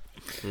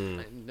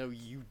 I know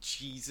you,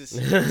 Jesus,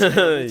 you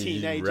terrible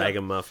teenager.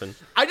 Ragamuffin.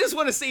 I just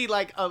want to see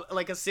like a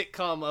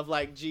sitcom of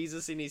like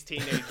Jesus in his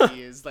teenage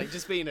years, like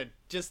just being a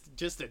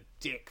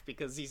dick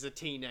because he's a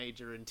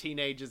teenager, and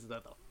teenagers are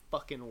the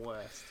fucking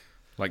worst.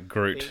 Like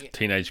Groot,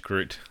 teenage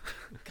Groot.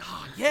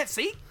 God, yeah,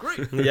 see?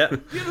 Groot. Yeah.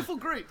 Beautiful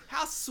Groot.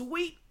 How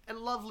sweet and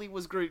lovely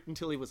was Groot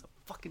until he was a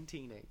fucking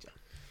teenager.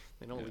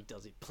 And all he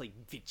does is play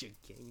video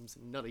games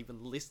and not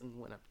even listen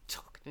when I'm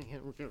talking to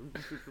him.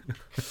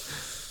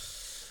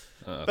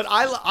 But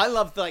I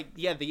love, like,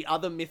 the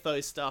other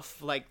mythos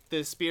stuff, like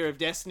the Spear of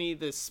Destiny,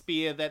 the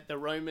spear that the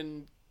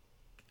Roman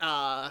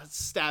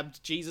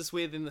stabbed Jesus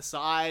with in the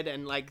side,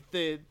 and like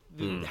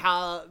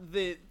how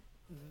the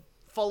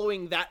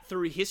following that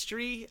through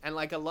history, and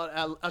like a lot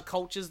of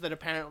cultures that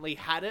apparently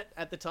had it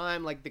at the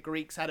time, like the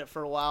Greeks had it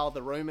for a while,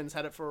 the Romans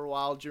had it for a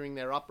while during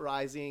their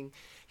uprising,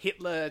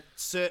 Hitler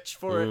searched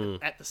for it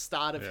at the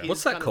start of his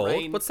What's that called?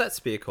 reign. What's that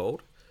spear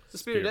called? The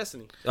Spear of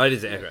Destiny. Oh, it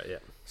is accurate, yeah.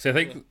 So I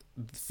think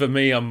for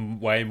me, I'm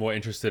way more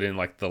interested in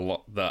like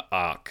the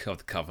Ark of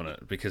the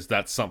Covenant, because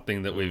that's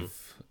something that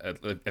we've,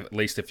 at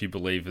least if you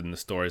believe in the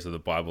stories of the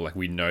Bible, like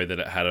we know that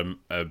it had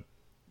a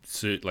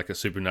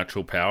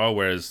supernatural power,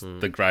 whereas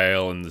the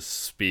Grail and the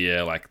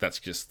spear, like that's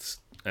just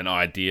an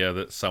idea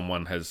that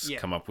someone has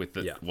come up with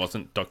that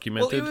wasn't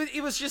documented. Well,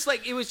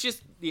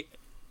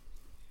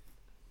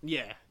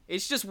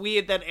 it's just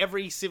weird that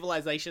every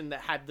civilization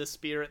that had the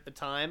spear at the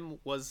time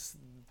was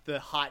the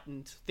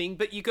heightened thing,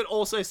 but you could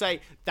also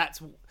say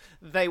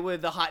they were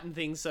the heightened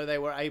things, so they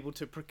were able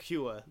to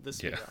procure the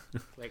spear,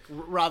 like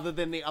rather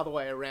than the other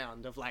way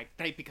around of like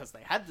because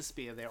they had the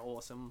spear, they're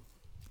awesome.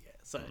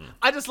 So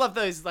I just love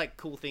those like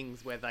cool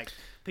things where like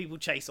people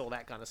chase all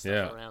that kind of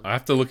stuff around. I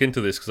have to look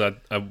into this because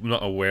I'm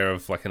not aware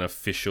of like an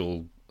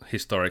official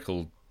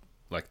historical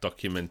like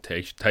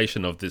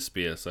documentation of this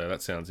spear. So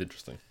that sounds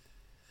interesting.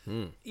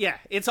 Yeah,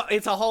 it's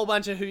a whole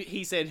bunch of who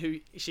he said, who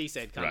she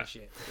said kind of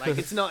shit. Like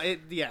it's not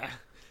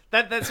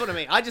that's what I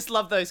mean. I just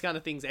love those kind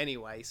of things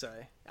anyway. So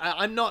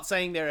I'm not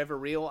saying they're ever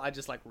real. I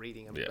just like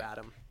reading about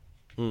them.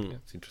 Yeah,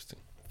 it's interesting.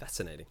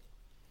 Fascinating.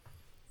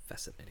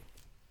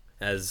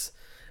 As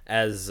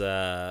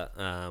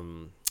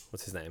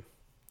what's his name?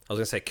 I was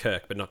gonna say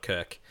Kirk, but not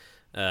Kirk.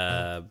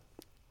 The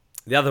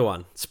other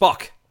one,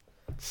 Spock.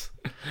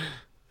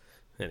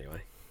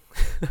 Anyway,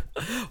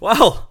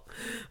 well,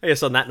 I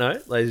guess on that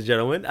note, ladies and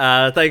gentlemen,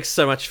 thanks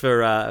so much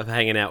for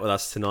hanging out with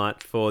us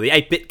tonight for the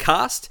 8-Bit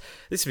Cast.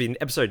 This will be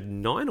episode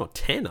 9 or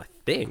 10, I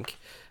think,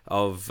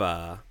 of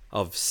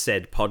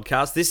said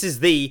podcast. This is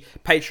the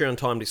Patreon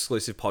timed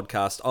exclusive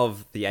podcast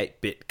of the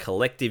 8-Bit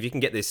Collective. You can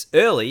get this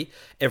early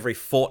every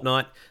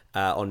fortnight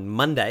on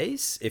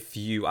Mondays if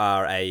you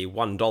are a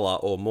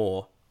 $1 or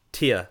more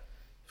tier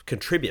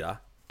contributor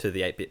to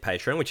the 8-Bit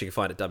Patreon, which you can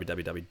find at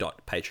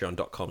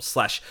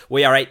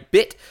www.patreon.com/weare8bit.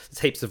 There's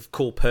heaps of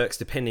cool perks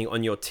depending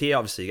on your tier.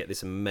 Obviously, you get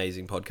this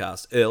amazing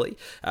podcast early,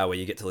 where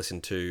you get to listen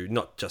to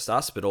not just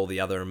us, but all the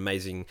other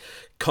amazing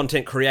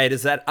content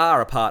creators that are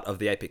a part of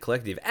the 8-Bit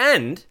Collective.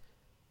 And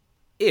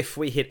if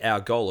we hit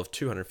our goal of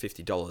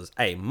 $250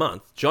 a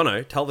month,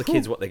 Jono, tell the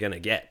kids what they're going to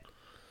get.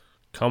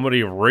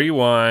 Comedy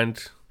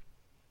Rewind.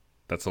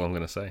 That's all I'm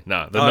going to say.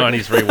 No, the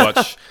 90s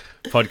Rewatch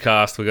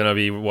podcast. We're going to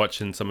be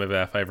watching some of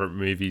our favourite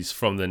movies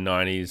from the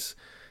 90s,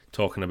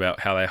 talking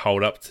about how they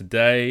hold up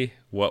today,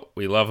 what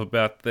we love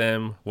about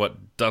them,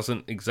 what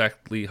doesn't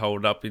exactly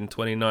hold up in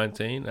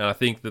 2019. And I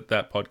think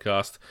that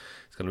podcast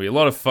is going to be a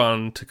lot of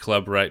fun to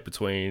collaborate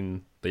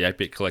between the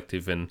 8-Bit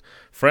Collective and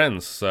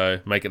friends. So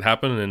make it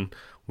happen and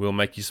we'll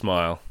make you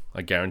smile.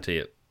 I guarantee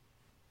it.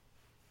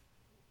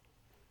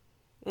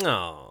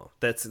 Oh,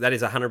 that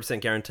is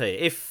 100% guarantee.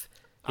 If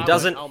he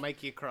doesn't, I'll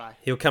make you cry.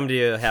 He'll come to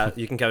your house.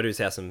 You can go to his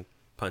house and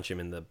punch him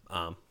in the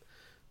arm,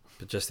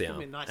 but just the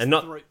arm, Nice and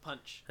not throat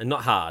punch, and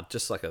not hard.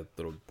 Just like a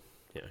little,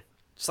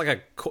 just like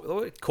a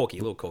corky,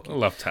 little corky. A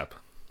love tap.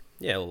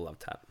 Yeah, a little love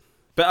tap.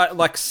 But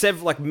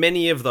like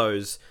many of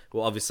those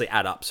will obviously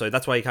add up. So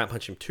that's why you can't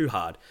punch him too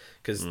hard,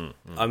 because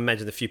I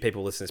imagine the few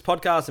people listen to this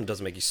podcast and it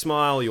doesn't make you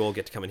smile. You all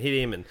get to come and hit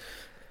him, and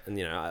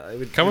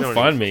come and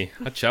find me.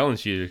 I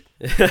challenge you.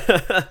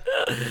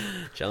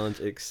 Challenge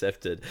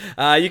accepted.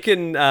 You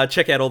can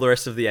check out all the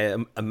rest of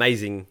the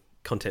amazing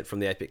content from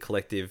the 8-Bit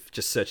Collective.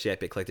 Just search the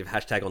 8-Bit Collective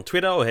hashtag on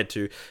Twitter or head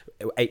to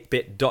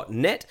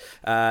 8bit.net.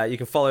 You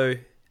can follow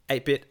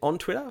 8-Bit on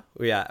Twitter.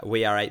 We are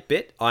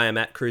 8-Bit. I am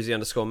at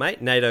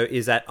Cruzy_mate. NATO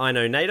is at I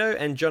know NATO,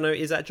 and Jono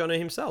is at Jono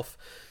himself.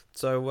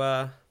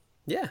 So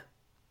yeah,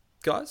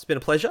 guys, it's been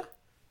a pleasure.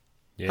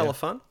 Yeah. Hella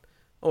fun.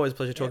 Always a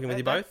pleasure talking with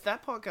you both.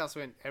 That podcast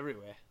went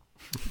everywhere.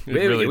 It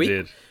really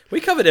did.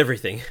 We covered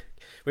everything.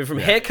 Went from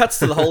haircuts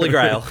to the Holy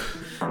Grail.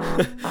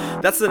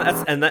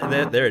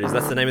 There it is.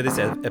 That's the name of this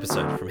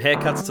episode. From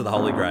haircuts to the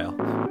Holy Grail.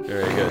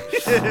 Very good.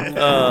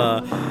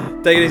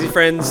 Take it easy,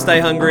 friends. Stay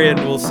hungry,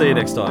 and we'll see you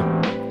next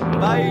time.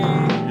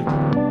 Bye.